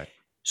 Right.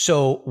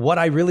 So what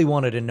I really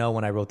wanted to know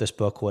when I wrote this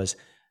book was,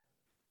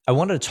 I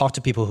wanted to talk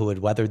to people who had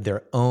weathered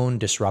their own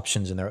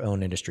disruptions in their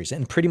own industries.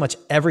 And pretty much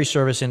every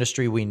service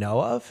industry we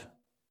know of,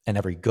 and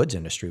every goods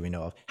industry we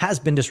know of, has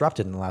been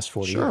disrupted in the last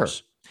 40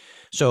 years.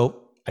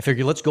 So I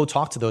figured, let's go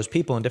talk to those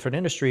people in different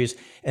industries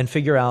and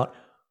figure out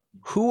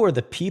who are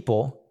the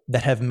people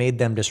that have made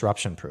them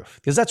disruption proof.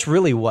 Because that's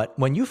really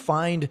when you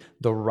find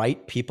the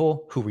right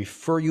people who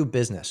refer you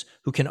business,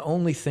 who can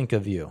only think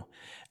of you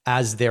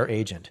as their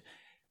agent,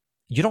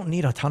 you don't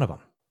need a ton of them.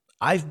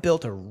 I've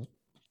built a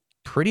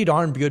pretty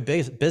darn good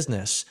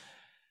business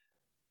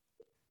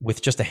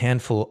with just a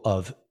handful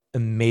of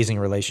amazing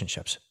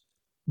relationships.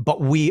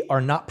 But we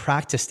are not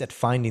practiced at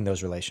finding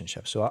those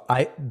relationships. So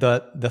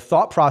the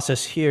thought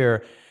process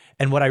here,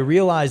 And what I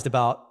realized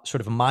about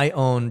sort of my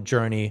own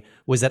journey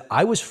was that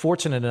I was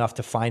fortunate enough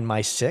to find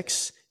my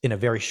six in a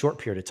very short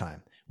period of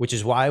time, which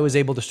is why I was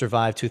able to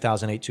survive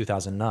 2008,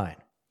 2009.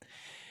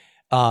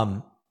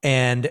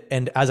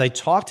 And as I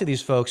talked to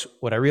these folks,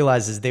 what I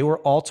realized is they were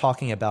all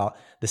talking about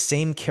the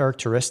same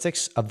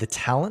characteristics of the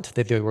talent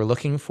that they were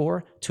looking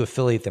for to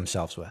affiliate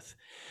themselves with.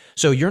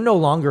 So you're no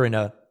longer in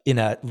a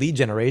lead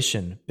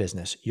generation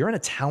business, you're in a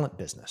talent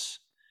business.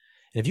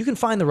 And if you can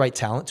find the right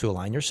talent to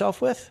align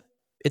yourself with,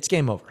 it's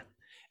game over.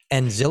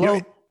 And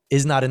Zillow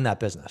is not in that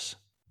business.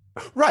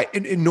 Right.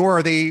 And nor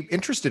are they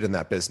interested in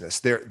that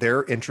business.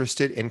 They're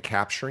interested in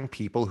capturing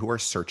people who are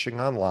searching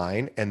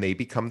online, and they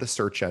become the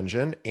search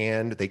engine,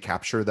 and they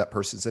capture that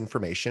person's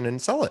information and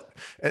sell it.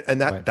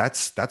 And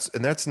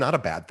that's not a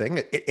bad thing.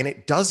 And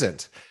it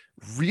doesn't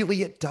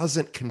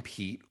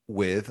compete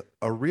with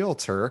a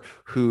realtor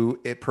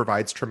who it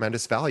provides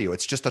tremendous value.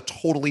 It's just a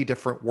totally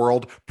different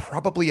world,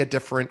 probably a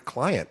different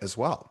client as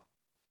well.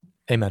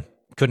 Amen.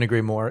 Couldn't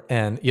agree more.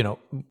 And,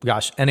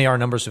 gosh, NAR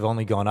numbers have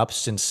only gone up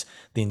since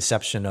the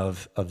inception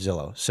of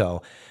Zillow.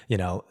 So,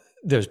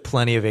 there's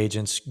plenty of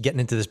agents getting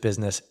into this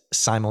business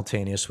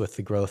simultaneous with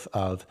the growth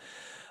of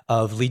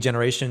lead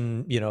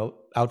generation,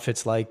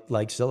 outfits like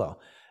Zillow.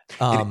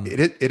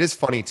 It is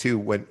funny too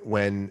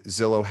when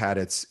Zillow had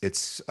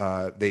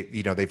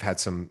they've had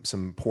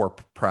some poor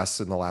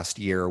press in the last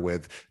year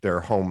with their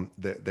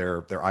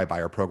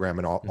iBuyer program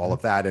and all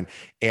of that,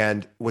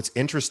 and what's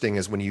interesting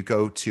is when you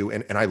go to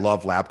and I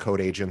love Lab Coat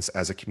Agents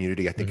as a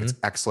community. I think it's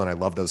excellent. I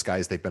love those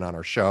guys. They've been on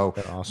our show.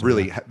 They're awesome,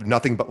 really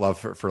nothing but love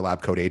for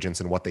Lab Coat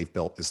Agents, and what they've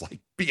built is like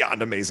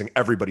beyond amazing.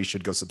 Everybody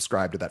should go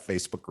subscribe to that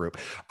Facebook group.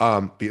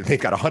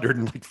 They've got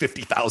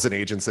 150,000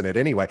 agents in it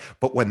anyway.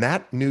 But when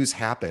that news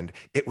happened,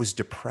 it was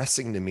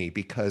depressing to me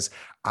because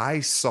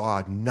I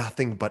saw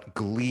nothing but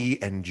glee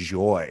and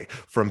joy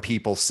from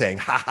people saying,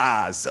 "Ha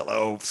ha,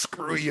 Zillow,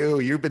 screw you.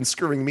 You've been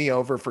screwing me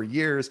over for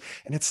years."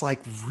 And it's like,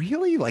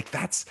 really? Like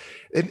that's,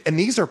 and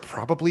these are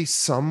probably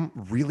some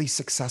really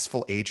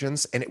successful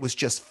agents. And it was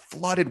just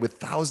flooded with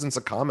thousands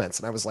of comments.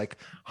 And I was like,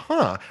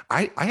 I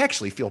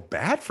actually feel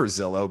bad for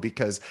Zillow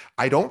because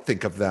I don't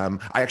think of them.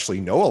 I actually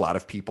know a lot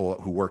of people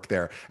who work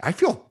there. I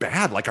feel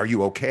bad. Like, are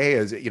you okay?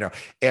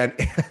 And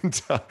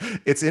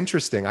it's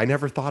interesting. I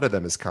never thought of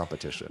them as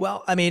competition.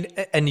 Well, I mean,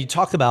 and you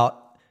talk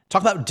about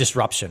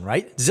disruption,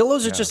 right?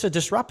 Zillow's are just a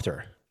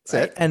disruptor.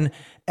 That's right?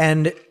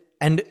 it.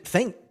 And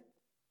thank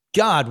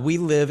God we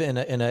live in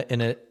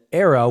an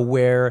era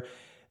where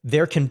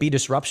there can be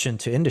disruption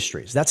to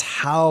industries. That's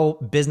how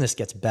business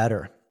gets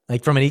better.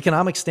 Like from an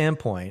economic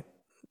standpoint,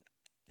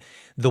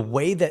 the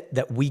way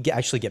that we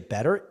actually get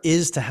better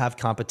is to have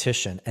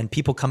competition and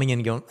people coming in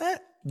and going,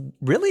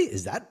 really?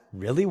 Is that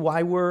really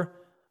why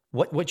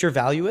what your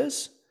value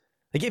is?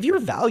 Like if your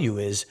value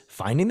is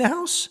finding the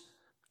house,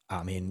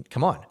 I mean,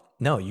 come on.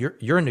 No,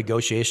 you're a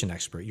negotiation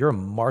expert. You're a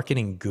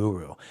marketing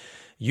guru.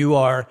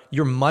 You're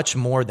much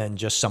more than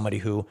just somebody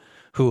who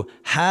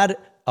had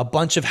a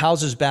bunch of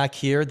houses back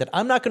here that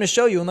I'm not going to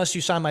show you unless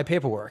you sign my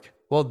paperwork.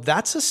 Well,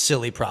 that's a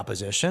silly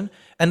proposition.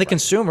 And the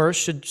consumer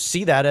should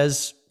see that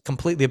as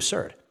completely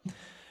absurd.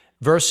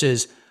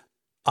 Versus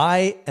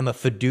I am a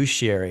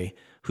fiduciary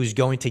who's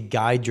going to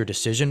guide your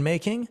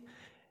decision-making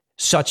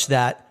such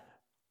that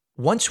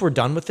once we're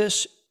done with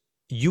this,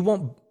 you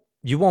won't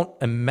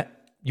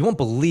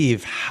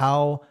believe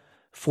how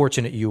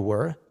fortunate you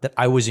were that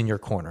I was in your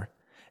corner.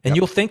 And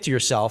you'll think to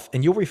yourself,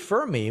 and you'll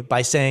refer me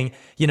by saying,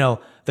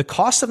 the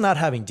cost of not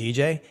having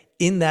DJ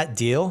in that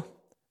deal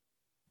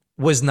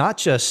was not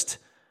just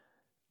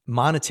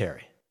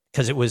monetary,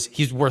 because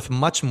he's worth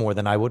much more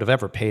than I could have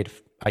ever paid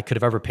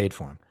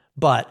for him.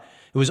 But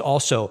it was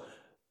also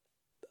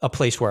a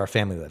place where our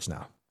family lives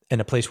now, and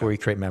a place where we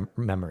create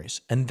memories.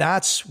 And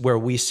that's where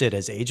we sit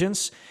as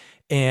agents.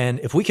 And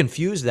if we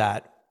confuse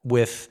that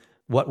with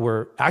what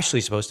we're actually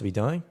supposed to be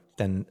doing,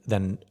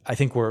 then I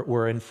think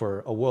we're in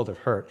for a world of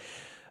hurt.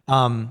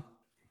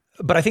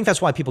 But I think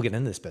that's why people get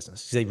into this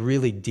business, because they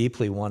really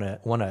deeply want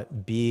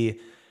to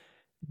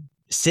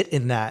sit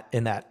in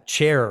that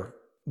chair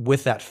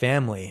with that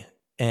family,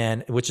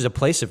 and which is a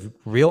place of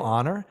real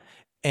honor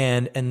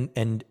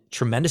and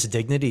tremendous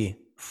dignity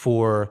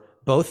for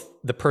both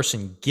the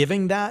person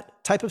giving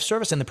that type of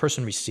service and the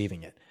person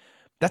receiving it.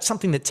 That's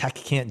something that tech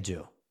can't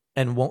do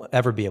and won't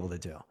ever be able to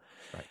do.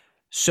 Right.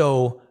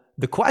 So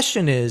the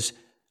question is,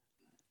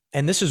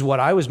 and this is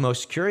what I was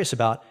most curious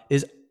about,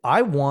 is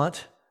I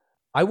want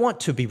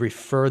to be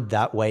referred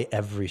that way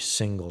every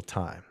single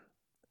time.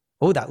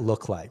 What would that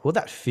look like? What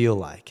would that feel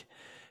like?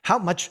 How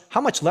much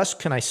less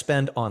can I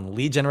spend on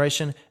lead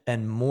generation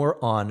and more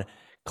on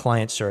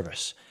client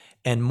service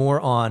and more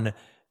on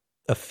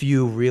a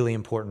few really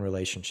important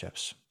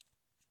relationships?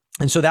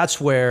 And so that's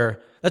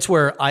where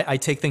I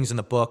take things in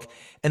the book.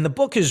 And the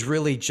book is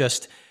really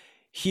just,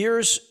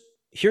 here's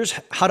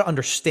how to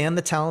understand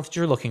the talent that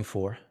you're looking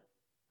for.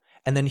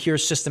 And then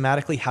here's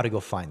systematically how to go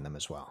find them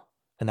as well.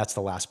 And that's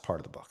the last part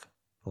of the book.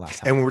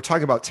 And when we're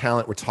talking about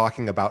talent, we're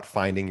talking about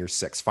finding your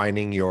six,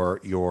 finding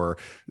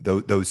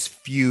those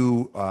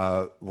few,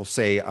 we'll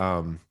say,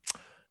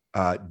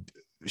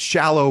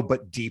 shallow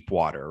but deep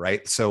water,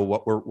 right? So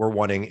what we're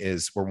wanting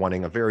is we're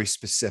wanting a very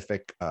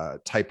specific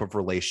type of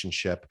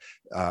relationship,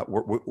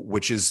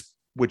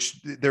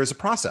 which there's a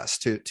process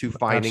to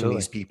finding Absolutely.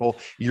 these people.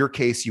 In your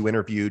case, you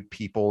interviewed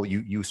people.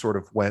 You sort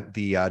of went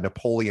the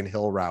Napoleon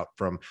Hill route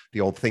from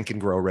the old Think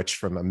and Grow Rich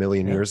from a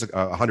million years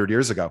ago, 100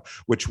 years ago,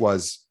 which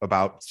was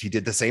about, he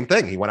did the same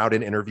thing. He went out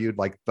and interviewed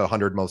like the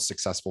 100 most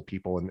successful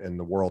people in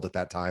the world at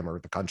that time, or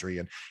the country,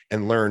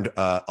 and learned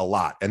a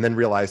lot, and then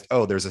realized,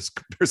 oh, there's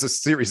a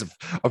series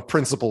of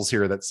principles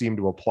here that seem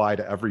to apply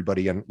to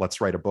everybody, and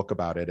let's write a book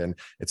about it. And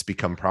it's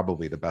become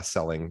probably the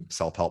best-selling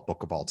self-help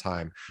book of all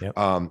time.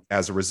 Yep.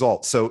 As a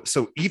result. So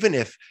even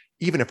if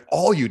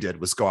all you did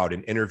was go out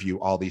and interview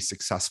all these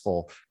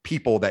successful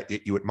people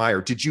that you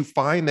admire, did you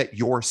find that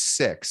your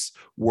 6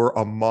 were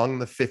among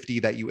the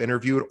 50 that you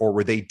interviewed, or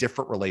were they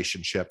different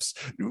relationships?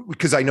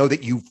 Because I know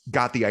that you've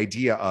got the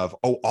idea of,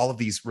 oh, all of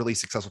these really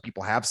successful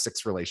people have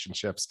 6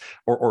 relationships,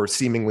 or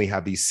seemingly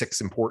have these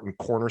 6 important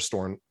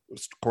cornerstone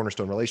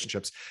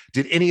relationships.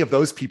 Did any of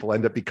those people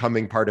end up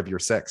becoming part of your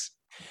 6?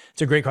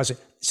 It's a great question.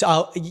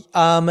 So,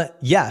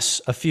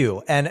 yes, a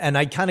few. And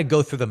I kind of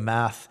go through the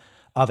math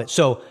of it.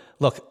 So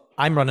look,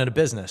 I'm running a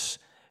business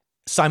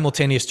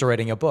simultaneous to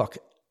writing a book.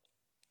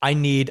 I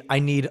need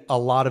a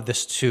lot of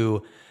this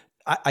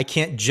I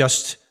can't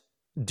just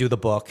do the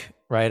book,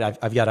 right?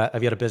 I've got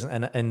a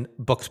business, and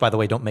books, by the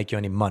way, don't make you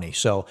any money.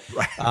 So,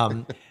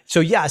 so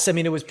yes, I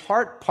mean, it was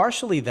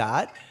partially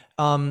that,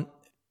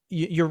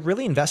 you're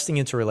really investing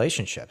into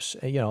relationships,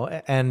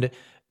 and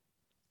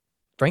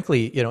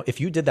frankly,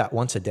 if you did that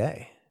once a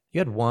day, you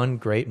had one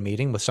great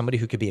meeting with somebody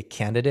who could be a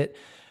candidate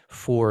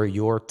for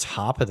your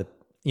top of the,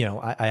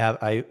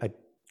 I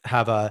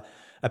have a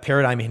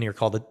paradigm in here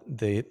called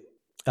the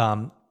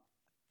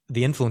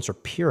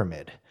influencer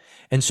pyramid.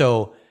 And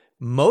so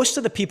most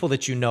of the people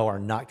that are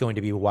not going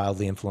to be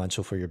wildly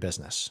influential for your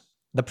business.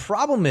 The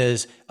problem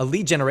is a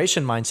lead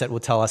generation mindset will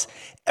tell us,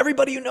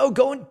 everybody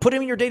go and put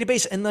him in your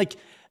database,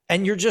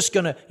 and you're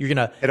gonna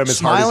hit them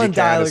smile and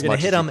dial. You're gonna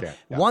hit them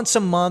once a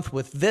month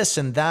with this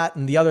and that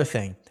and the other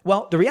thing.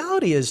 Well, the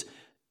reality is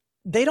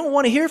they don't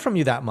want to hear from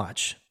you that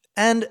much.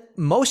 And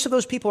most of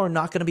those people are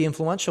not going to be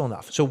influential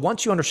enough. So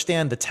once you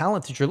understand the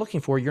talent that you're looking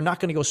for, you're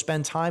not going to go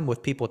spend time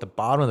with people at the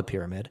bottom of the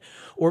pyramid,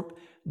 or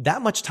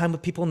that much time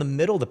with people in the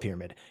middle of the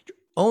pyramid. You're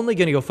only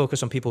going to go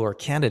focus on people who are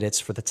candidates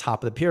for the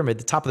top of the pyramid.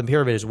 The top of the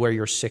pyramid is where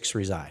your 6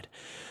 reside.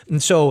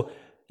 And so,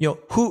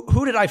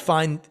 who did I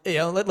find?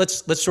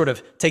 Let's sort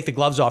of take the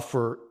gloves off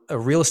for a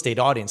real estate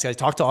audience. I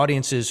talk to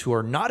audiences who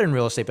are not in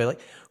real estate, but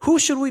who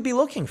should we be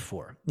looking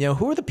for?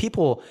 Who are the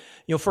people?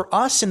 For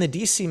us in the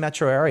DC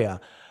metro area,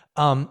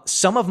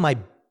 some of my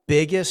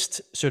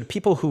biggest sort of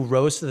people who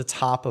rose to the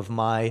top of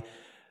my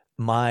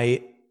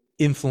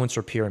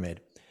influencer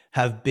pyramid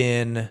have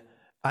been,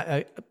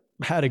 I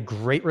had a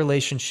great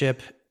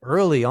relationship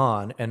early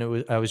on,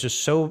 and I was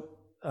just so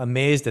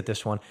amazed at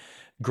this one.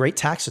 Great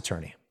tax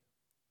attorney.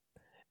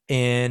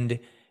 And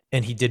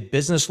he did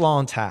business law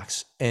and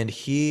tax, and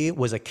he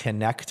was a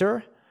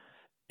connector.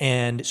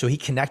 And so he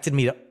connected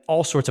me to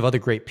all sorts of other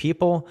great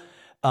people.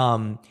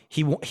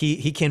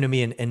 He came to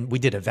me and we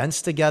did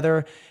events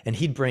together, and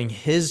he'd bring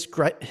his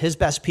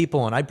best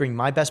people, and I'd bring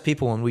my best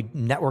people, and we'd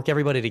network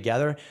everybody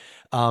together.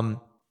 And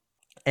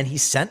he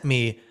sent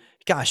me,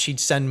 he'd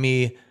send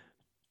me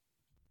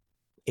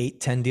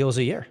 8-10 deals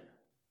a year.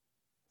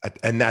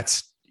 And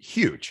that's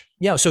huge.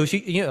 Yeah. So if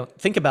you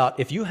think about,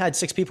 if you had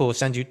 6 people who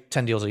send you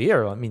 10 deals a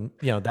year, I mean,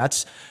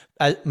 that's,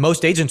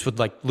 most agents would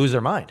lose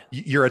their mind.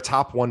 You're a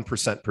top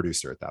 1%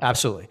 producer at that point.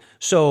 Absolutely.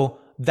 So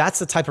that's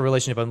the type of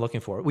relationship I'm looking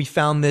for. We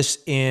found this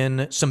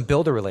in some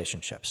builder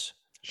relationships.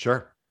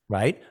 Sure.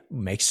 Right?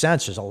 Makes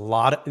sense. There's a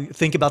lot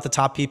think about the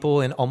top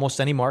people in almost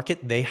any market.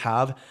 They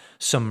have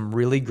some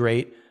really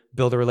great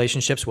builder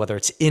relationships, whether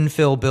it's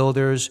infill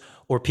builders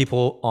or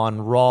people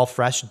on raw,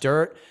 fresh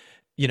dirt,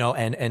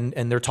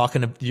 and they're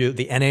talking to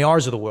the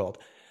NARs of the world.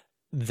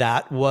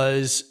 That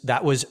was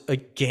a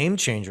game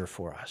changer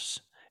for us.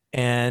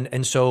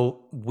 And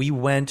so we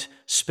went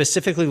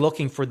specifically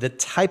looking for the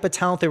type of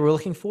talent they were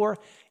looking for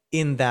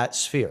in that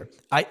sphere.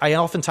 I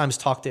oftentimes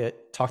talk to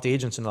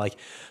agents, and they're like,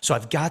 so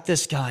I've got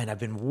this guy and I've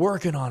been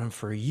working on him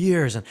for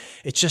years, and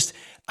it's just,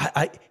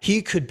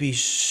 he could be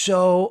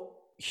so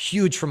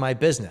huge for my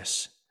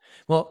business.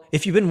 Well,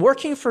 if you've been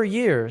working for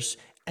years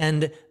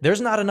and there's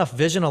not enough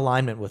vision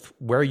alignment with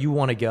where you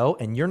want to go,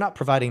 and you're not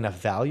providing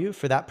enough value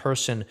for that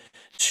person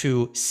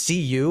to see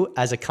you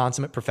as a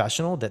consummate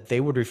professional that they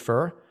would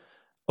refer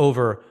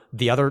over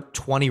the other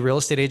 20 real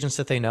estate agents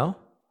that they know,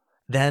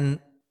 then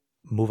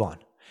move on.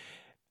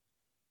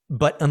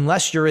 But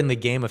unless you're in the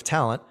game of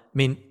talent, I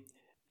mean,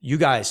 you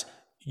guys,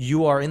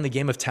 you are in the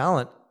game of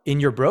talent in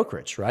your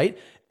brokerage, right?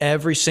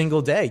 Every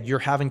single day you're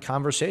having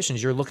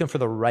conversations. You're looking for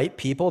the right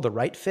people, the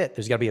right fit.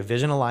 There's got to be a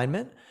vision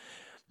alignment.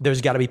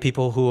 There's got to be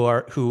people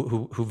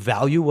who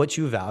value what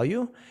you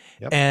value.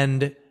 Yep.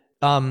 And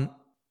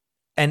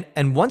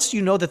once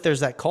you know that there's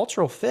that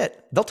cultural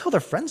fit, they'll tell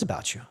their friends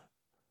about you.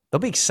 They'll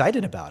be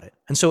excited about it.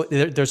 And so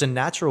there's a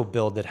natural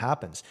build that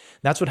happens.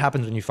 That's what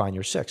happens when you find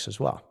your 6 as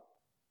well.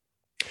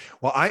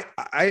 Well,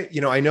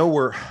 I know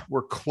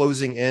we're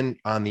closing in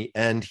on the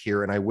end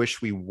here, and I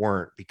wish we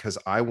weren't, because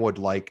I would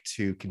like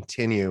to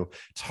continue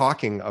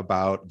talking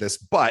about this,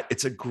 but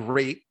it's a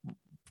great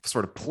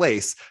sort of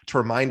place to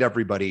remind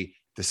everybody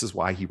this is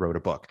why he wrote a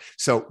book.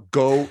 So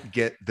go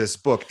get this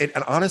book. And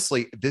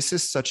honestly, this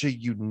is such a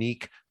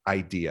unique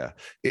idea.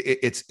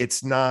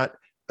 It's not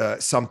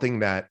something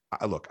that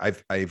look.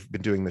 I've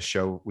been doing this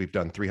show. We've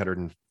done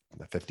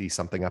 350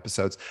 something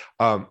episodes.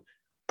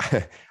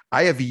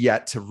 I have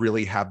yet to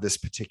really have this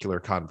particular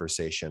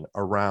conversation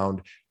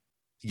around.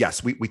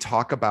 Yes, we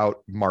talk about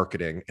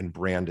marketing and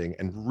branding,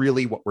 and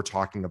really what we're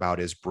talking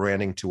about is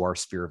branding to our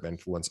sphere of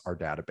influence, our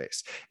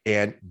database.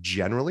 And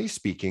generally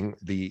speaking,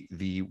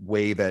 the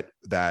way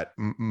that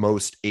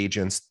most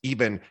agents,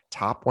 even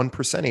top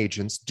 1%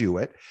 agents, do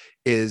it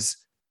is,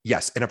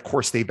 yes, and of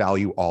course they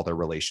value all their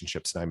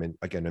relationships. And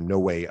again in no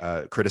way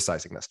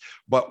criticizing this,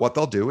 but what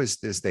they'll do is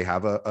they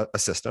have a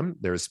system.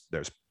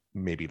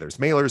 Maybe there's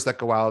mailers that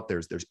go out,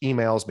 there's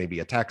emails, maybe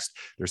a text,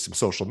 there's some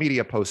social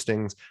media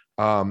postings.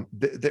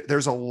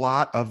 There's a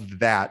lot of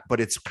that, but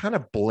it's kind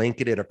of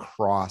blanketed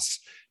across,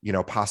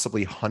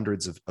 possibly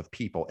hundreds of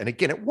people. And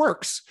again, it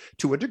works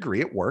to a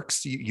degree. It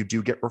works. You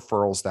do get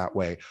referrals that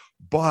way,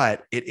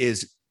 but it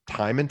is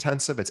time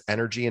intensive. It's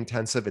energy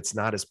intensive. It's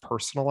not as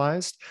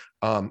personalized.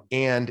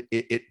 And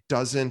it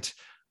doesn't,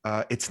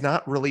 it's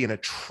not really an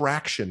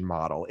attraction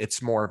model.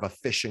 It's more of a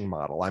fishing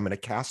model. I'm going to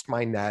cast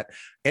my net,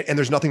 and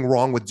there's nothing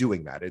wrong with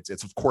doing that.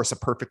 It's of course a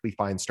perfectly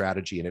fine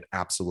strategy, and it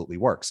absolutely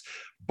works.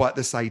 But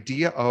this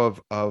idea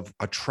of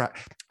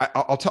attract,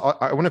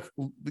 I want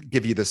to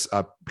give you this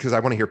because I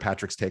want to hear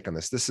Patrick's take on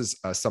this. This is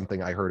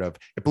something I heard of.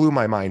 It blew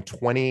my mind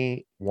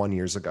 21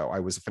 years ago. I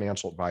was a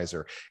financial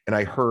advisor, and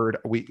I heard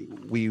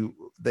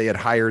they had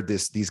hired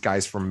these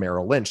guys from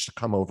Merrill Lynch to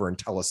come over and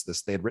tell us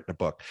this. They had written a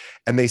book,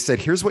 and they said,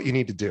 here's what you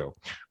need to do.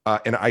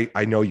 And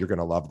I know you're going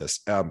to love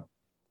this.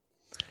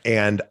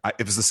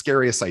 It was the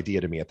scariest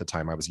idea to me at the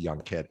time. I was a young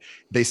kid.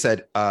 They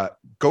said,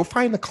 go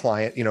find the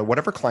client,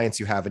 whatever clients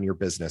you have in your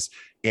business,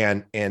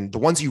 and the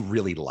ones you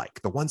really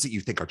like, the ones that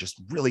you think are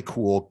just really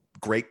cool,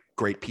 great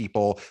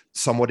people,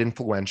 somewhat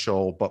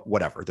influential, but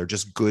whatever. They're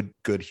just good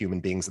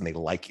human beings, and they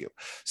like you.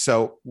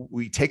 So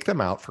we take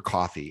them out for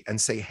coffee and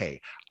say,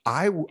 hey,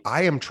 I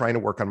am trying to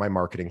work on my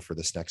marketing for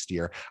this next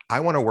year. I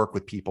want to work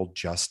with people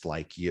just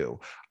like you.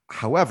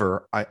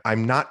 However,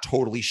 I'm not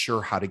totally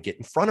sure how to get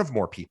in front of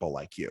more people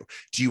like you.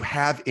 Do you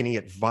have any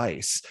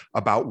advice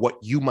about what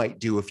you might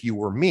do if you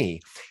were me?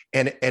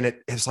 And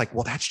it's like,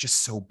 well, that's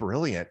just so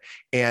brilliant.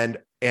 And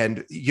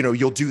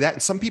you'll do that.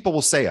 And some people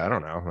will say, I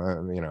don't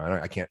know,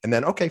 I can't. And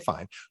then, okay,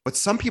 fine. But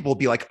some people will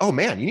be like, oh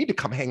man, you need to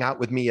come hang out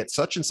with me at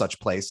such and such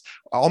place.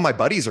 All my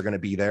buddies are going to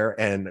be there,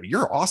 and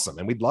you're awesome.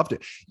 And we'd love to,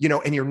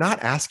 and you're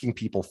not asking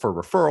people for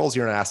referrals.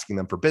 You're not asking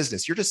them for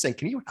business. You're just saying,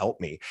 can you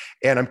help me?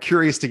 And I'm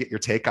curious to get your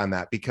take on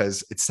that,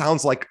 because it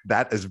sounds like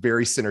that is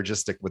very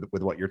synergistic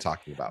with what you're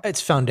talking about.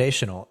 It's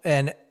foundational.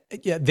 And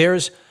yeah,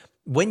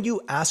 when you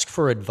ask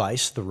for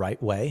advice the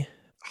right way,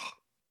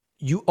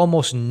 you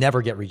almost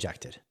never get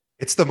rejected.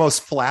 It's the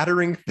most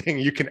flattering thing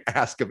you can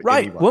ask of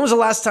anyone. When was the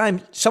last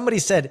time somebody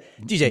said,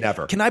 DJ,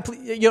 never. Can I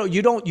please,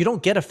 you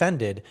don't get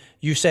offended.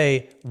 You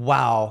say,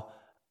 wow,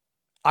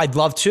 I'd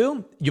love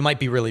to. You might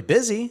be really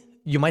busy.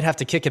 You might have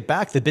to kick it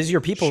back. The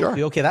busier people will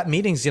be, okay, that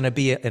meeting's going to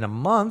be in a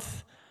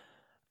month,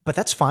 but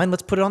that's fine.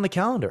 Let's put it on the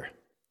calendar,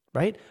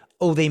 right?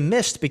 Oh, they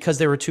missed because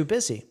they were too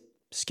busy.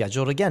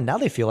 Schedule it again. Now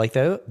they feel like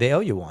they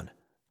owe you one.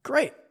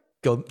 Great.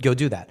 Go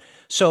do that.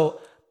 So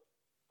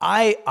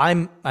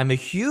I'm a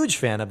huge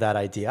fan of that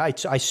idea.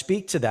 I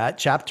speak to that.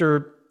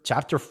 Chapter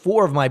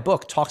 4 of my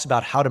book talks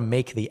about how to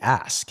make the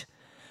ask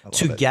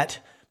to get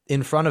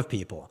in front of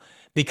people,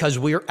 because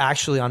we're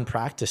actually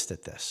unpracticed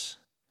at this.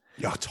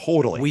 Yeah,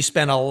 totally. We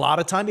spend a lot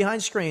of time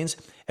behind screens,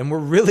 and we're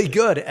really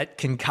good at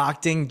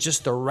concocting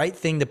just the right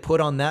thing to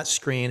put on that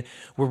screen.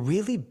 We're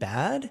really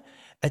bad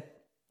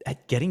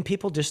at getting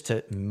people just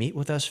to meet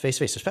with us face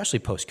to face, especially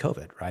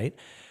post-COVID, right?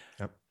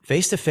 Yep.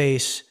 Face to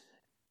face,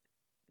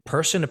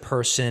 person to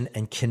person,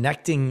 and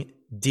connecting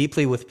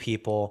deeply with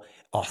people,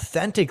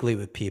 authentically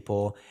with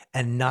people,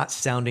 and not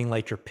sounding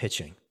like you're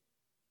pitching,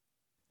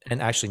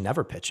 and actually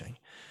never pitching.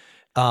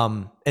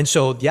 And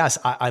so, yes,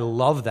 I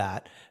love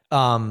that.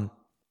 And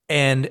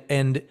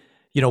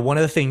one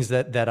of the things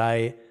that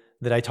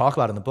I talk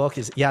about in the book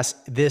is, yes,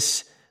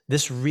 this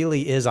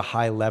really is a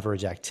high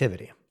leverage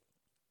activity,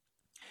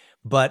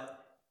 but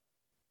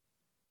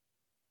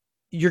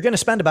you're going to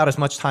spend about as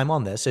much time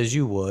on this as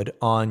you would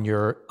on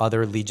your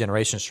other lead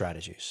generation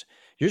strategies.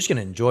 You're just going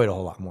to enjoy it a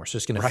whole lot more. So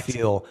it's going to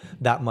feel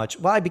that much.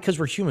 Why? Because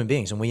we're human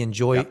beings, and we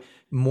enjoy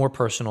more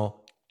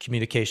personal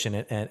communication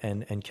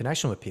and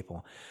connection with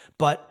people.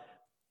 But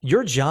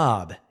your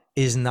job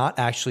is not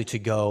actually to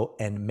go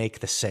and make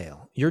the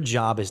sale. Your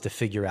job is to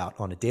figure out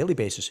on a daily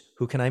basis,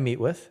 who can I meet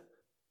with?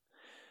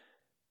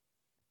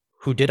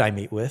 Who did I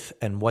meet with?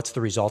 And what's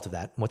the result of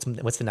that? What's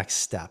the next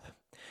step?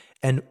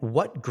 And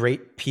what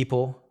great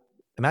people,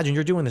 imagine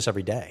you're doing this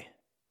every day,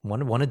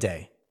 one a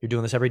day. You're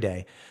doing this every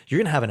day. You're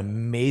going to have an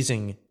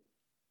amazing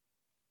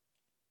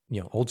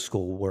old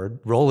school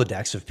word,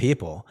 Rolodex of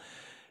people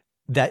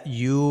that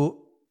you're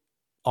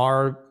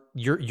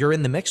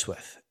in the mix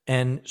with.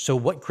 And so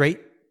what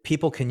great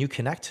people can you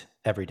connect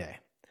every day?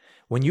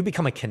 When you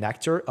become a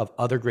connector of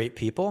other great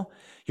people,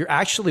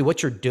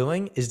 what you're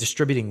doing is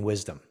distributing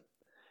wisdom.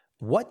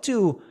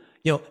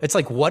 It's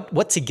like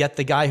what to get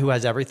the guy who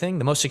has everything.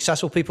 The most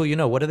successful people,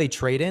 what do they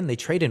trade in? They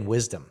trade in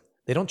wisdom.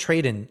 They don't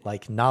trade in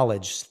like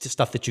knowledge,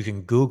 stuff that you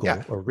can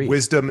Google or read.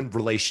 Wisdom and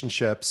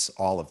relationships,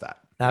 all of that.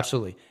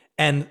 Absolutely.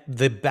 And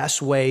the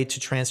best way to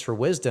transfer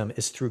wisdom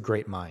is through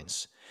great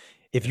minds.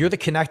 If you're the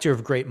connector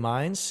of great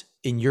minds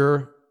in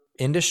your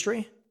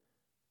industry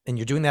and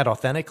you're doing that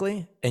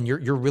authentically and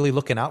you're really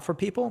looking out for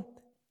people,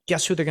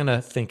 guess who they're going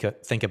to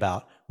think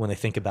about when they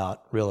think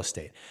about real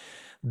estate?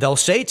 They'll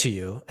say to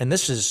you, and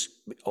this is,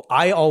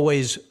 I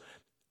always,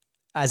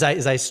 as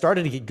I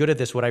started to get good at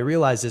this, what I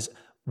realized is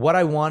what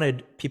I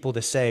wanted people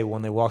to say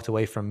when they walked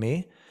away from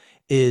me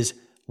is,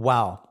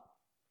 wow,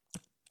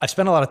 I've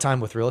spent a lot of time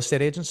with real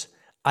estate agents.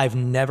 I've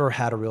never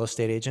had a real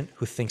estate agent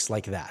who thinks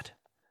like that.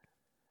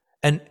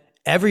 And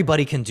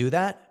everybody can do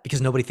that because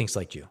nobody thinks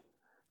like you,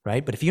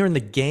 right? But if you're in the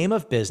game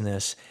of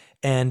business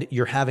and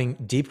you're having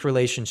deep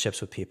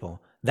relationships with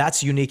people,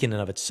 that's unique in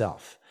and of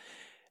itself.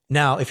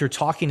 Now, if you're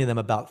talking to them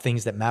about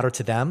things that matter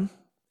to them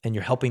and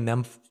you're helping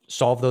them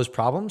solve those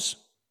problems,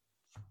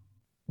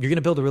 you're going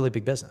to build a really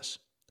big business.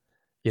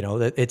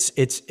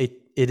 It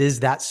is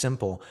that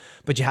simple,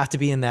 but you have to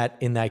be in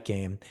that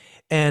game.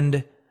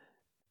 And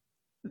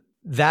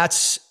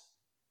that's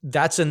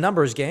a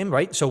numbers game,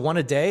 right? So one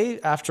a day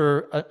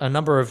after a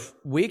number of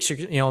weeks, a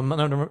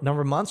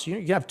number of months,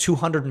 you have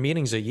 200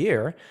 meetings a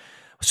year.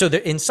 So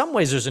in some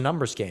ways there's a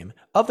numbers game.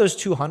 Of those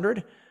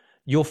 200,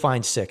 you'll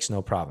find 6,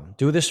 no problem.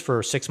 Do this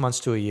for 6 months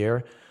to a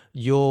year.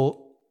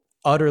 You'll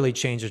utterly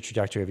change the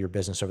trajectory of your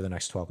business over the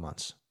next 12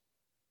 months.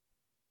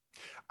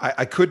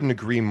 I couldn't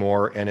agree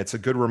more. And it's a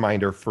good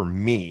reminder for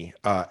me,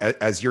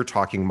 as you're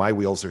talking, my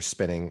wheels are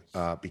spinning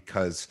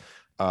because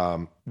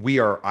I'm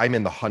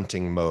in the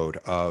hunting mode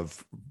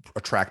of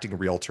attracting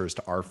realtors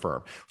to our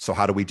firm. So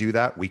how do we do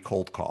that? We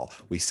cold call,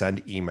 we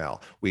send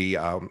email. We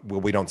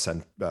don't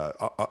send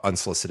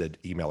unsolicited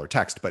email or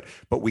text, but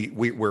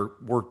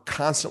we're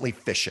constantly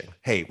fishing.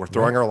 Hey, we're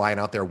throwing our line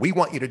out there. We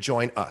want you to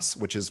join us,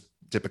 which is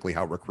typically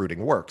how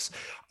recruiting works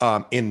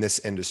in this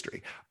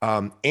industry.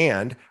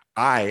 And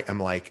I am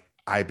like,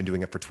 I've been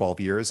doing it for 12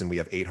 years and we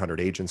have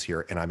 800 agents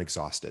here and I'm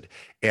exhausted.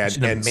 And it's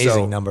an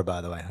amazing number, by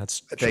the way.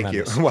 That's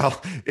tremendous. Thank you.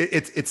 Well,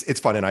 it's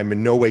fun and I'm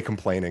in no way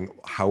complaining.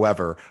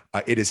 However,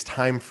 it is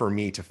time for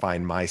me to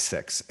find my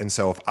 6. And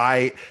so if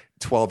I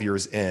 12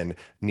 years in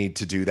need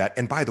to do that.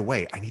 And by the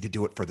way, I need to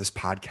do it for this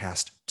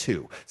podcast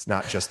too. It's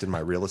not just in my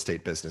real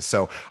estate business.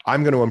 So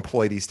I'm going to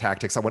employ these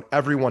tactics. I want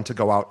everyone to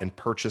go out and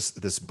purchase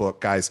this book,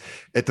 guys.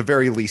 At the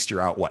very least,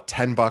 you're out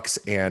 $10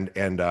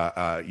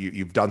 and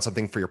you've done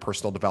something for your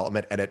personal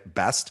development. And at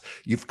best,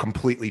 you've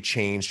completely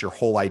changed your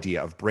whole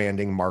idea of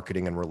branding,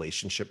 marketing, and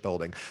relationship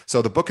building.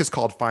 So the book is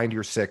called Find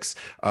Your 6,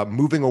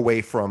 moving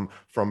away from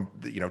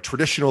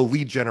traditional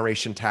lead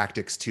generation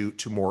tactics to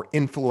more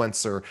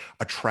influencer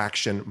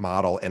attraction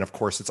model. And of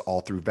course, it's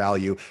all through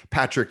value.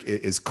 Patrick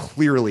is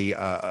clearly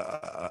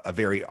a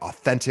very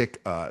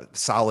authentic,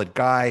 solid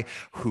guy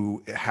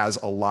who has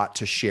a lot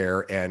to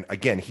share. And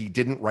again, he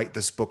didn't write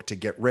this book to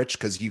get rich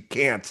because you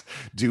can't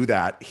do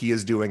that. He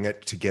is doing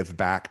it to give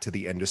back to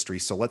the industry.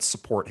 So let's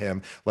support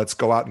him. Let's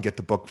go out and get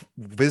the book.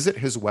 Visit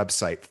his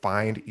website,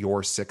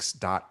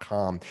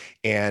 findyoursix.com.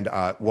 And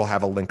we'll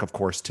have a link, of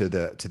course, to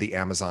the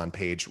Amazon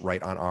page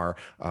right on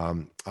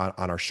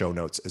our show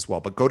notes as well.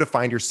 But go to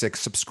Find Your 6,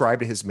 subscribe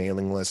to his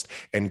mailing list,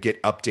 and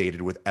get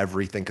updated with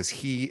everything because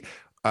he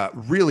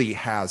really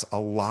has a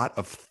lot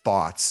of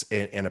thoughts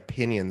and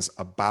opinions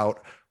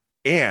about.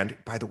 And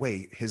by the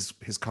way, his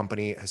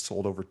company has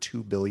sold over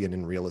 $2 billion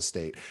in real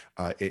estate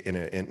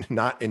in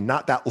not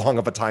that long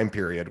of a time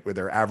period, where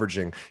they're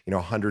averaging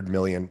 100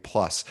 million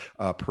plus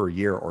per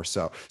year or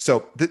so.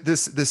 So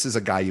this is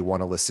a guy you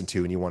want to listen to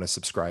and you want to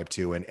subscribe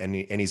to, and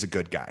he's a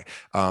good guy.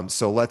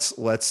 So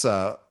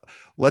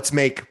let's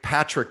make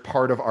Patrick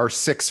part of our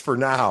 6 for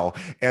now,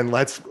 and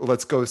let's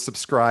go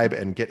subscribe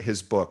and get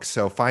his book.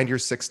 So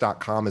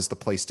findyoursix.com is the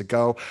place to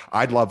go.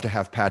 I'd love to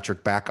have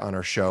Patrick back on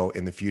our show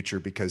in the future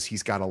because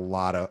he's got a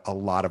lot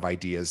of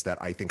ideas that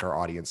I think our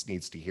audience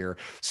needs to hear.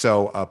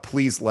 So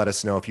please let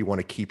us know if you want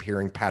to keep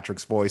hearing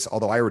Patrick's voice.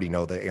 Although I already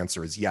know the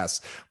answer is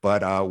yes,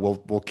 but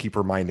we'll keep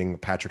reminding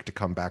Patrick to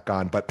come back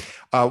on. But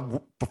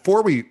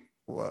before we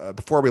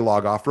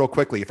log off real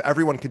quickly, if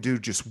everyone could do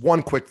just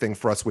one quick thing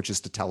for us, which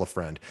is to tell a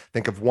friend.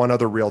 Think of one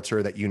other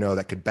realtor that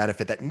that could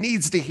benefit, that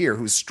needs to hear,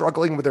 who's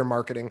struggling with their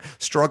marketing,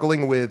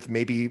 struggling with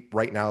maybe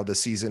right now the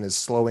season is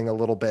slowing a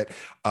little bit.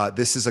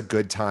 This is a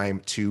good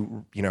time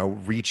to,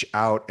 reach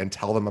out and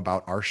tell them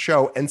about our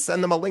show and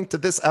send them a link to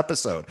this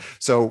episode.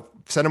 So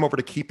send them over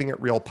to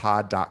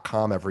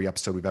keepingitrealpod.com. Every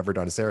episode we've ever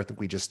done is there. I think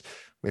we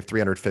have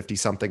 350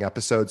 something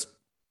episodes.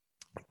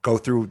 go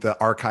through the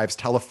archives,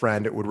 tell a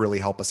friend. It would really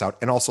help us out.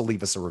 And also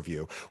leave us a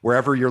review.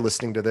 Wherever you're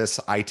listening to this,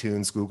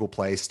 iTunes, Google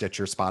Play,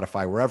 Stitcher,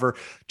 Spotify, wherever,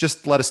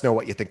 just let us know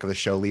what you think of the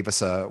show. Leave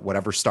us a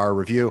whatever star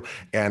review,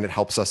 and it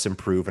helps us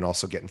improve and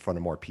also get in front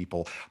of more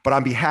people. But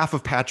on behalf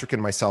of Patrick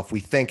and myself, we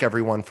thank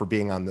everyone for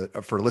being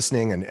for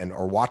listening and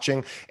or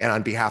watching. And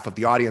on behalf of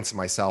the audience and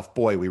myself,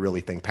 boy, we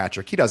really thank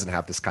Patrick. He doesn't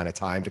have this kind of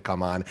time to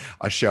come on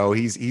a show.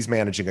 He's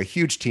managing a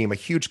huge team, a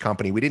huge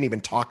company. We didn't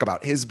even talk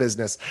about his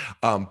business.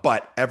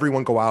 But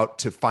everyone go out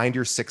to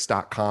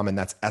findyoursix.com, and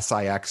that's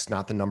SIX,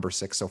 not the number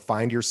 6. So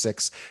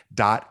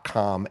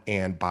findyoursix.com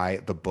and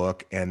buy the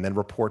book, and then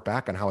report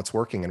back on how it's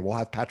working. And we'll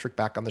have Patrick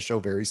back on the show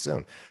very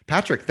soon.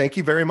 Patrick, thank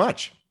you very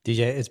much.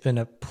 DJ, it's been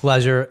a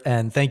pleasure.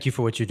 And thank you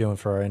for what you're doing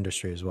for our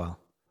industry as well.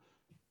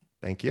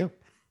 Thank you.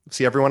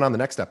 See everyone on the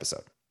next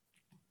episode.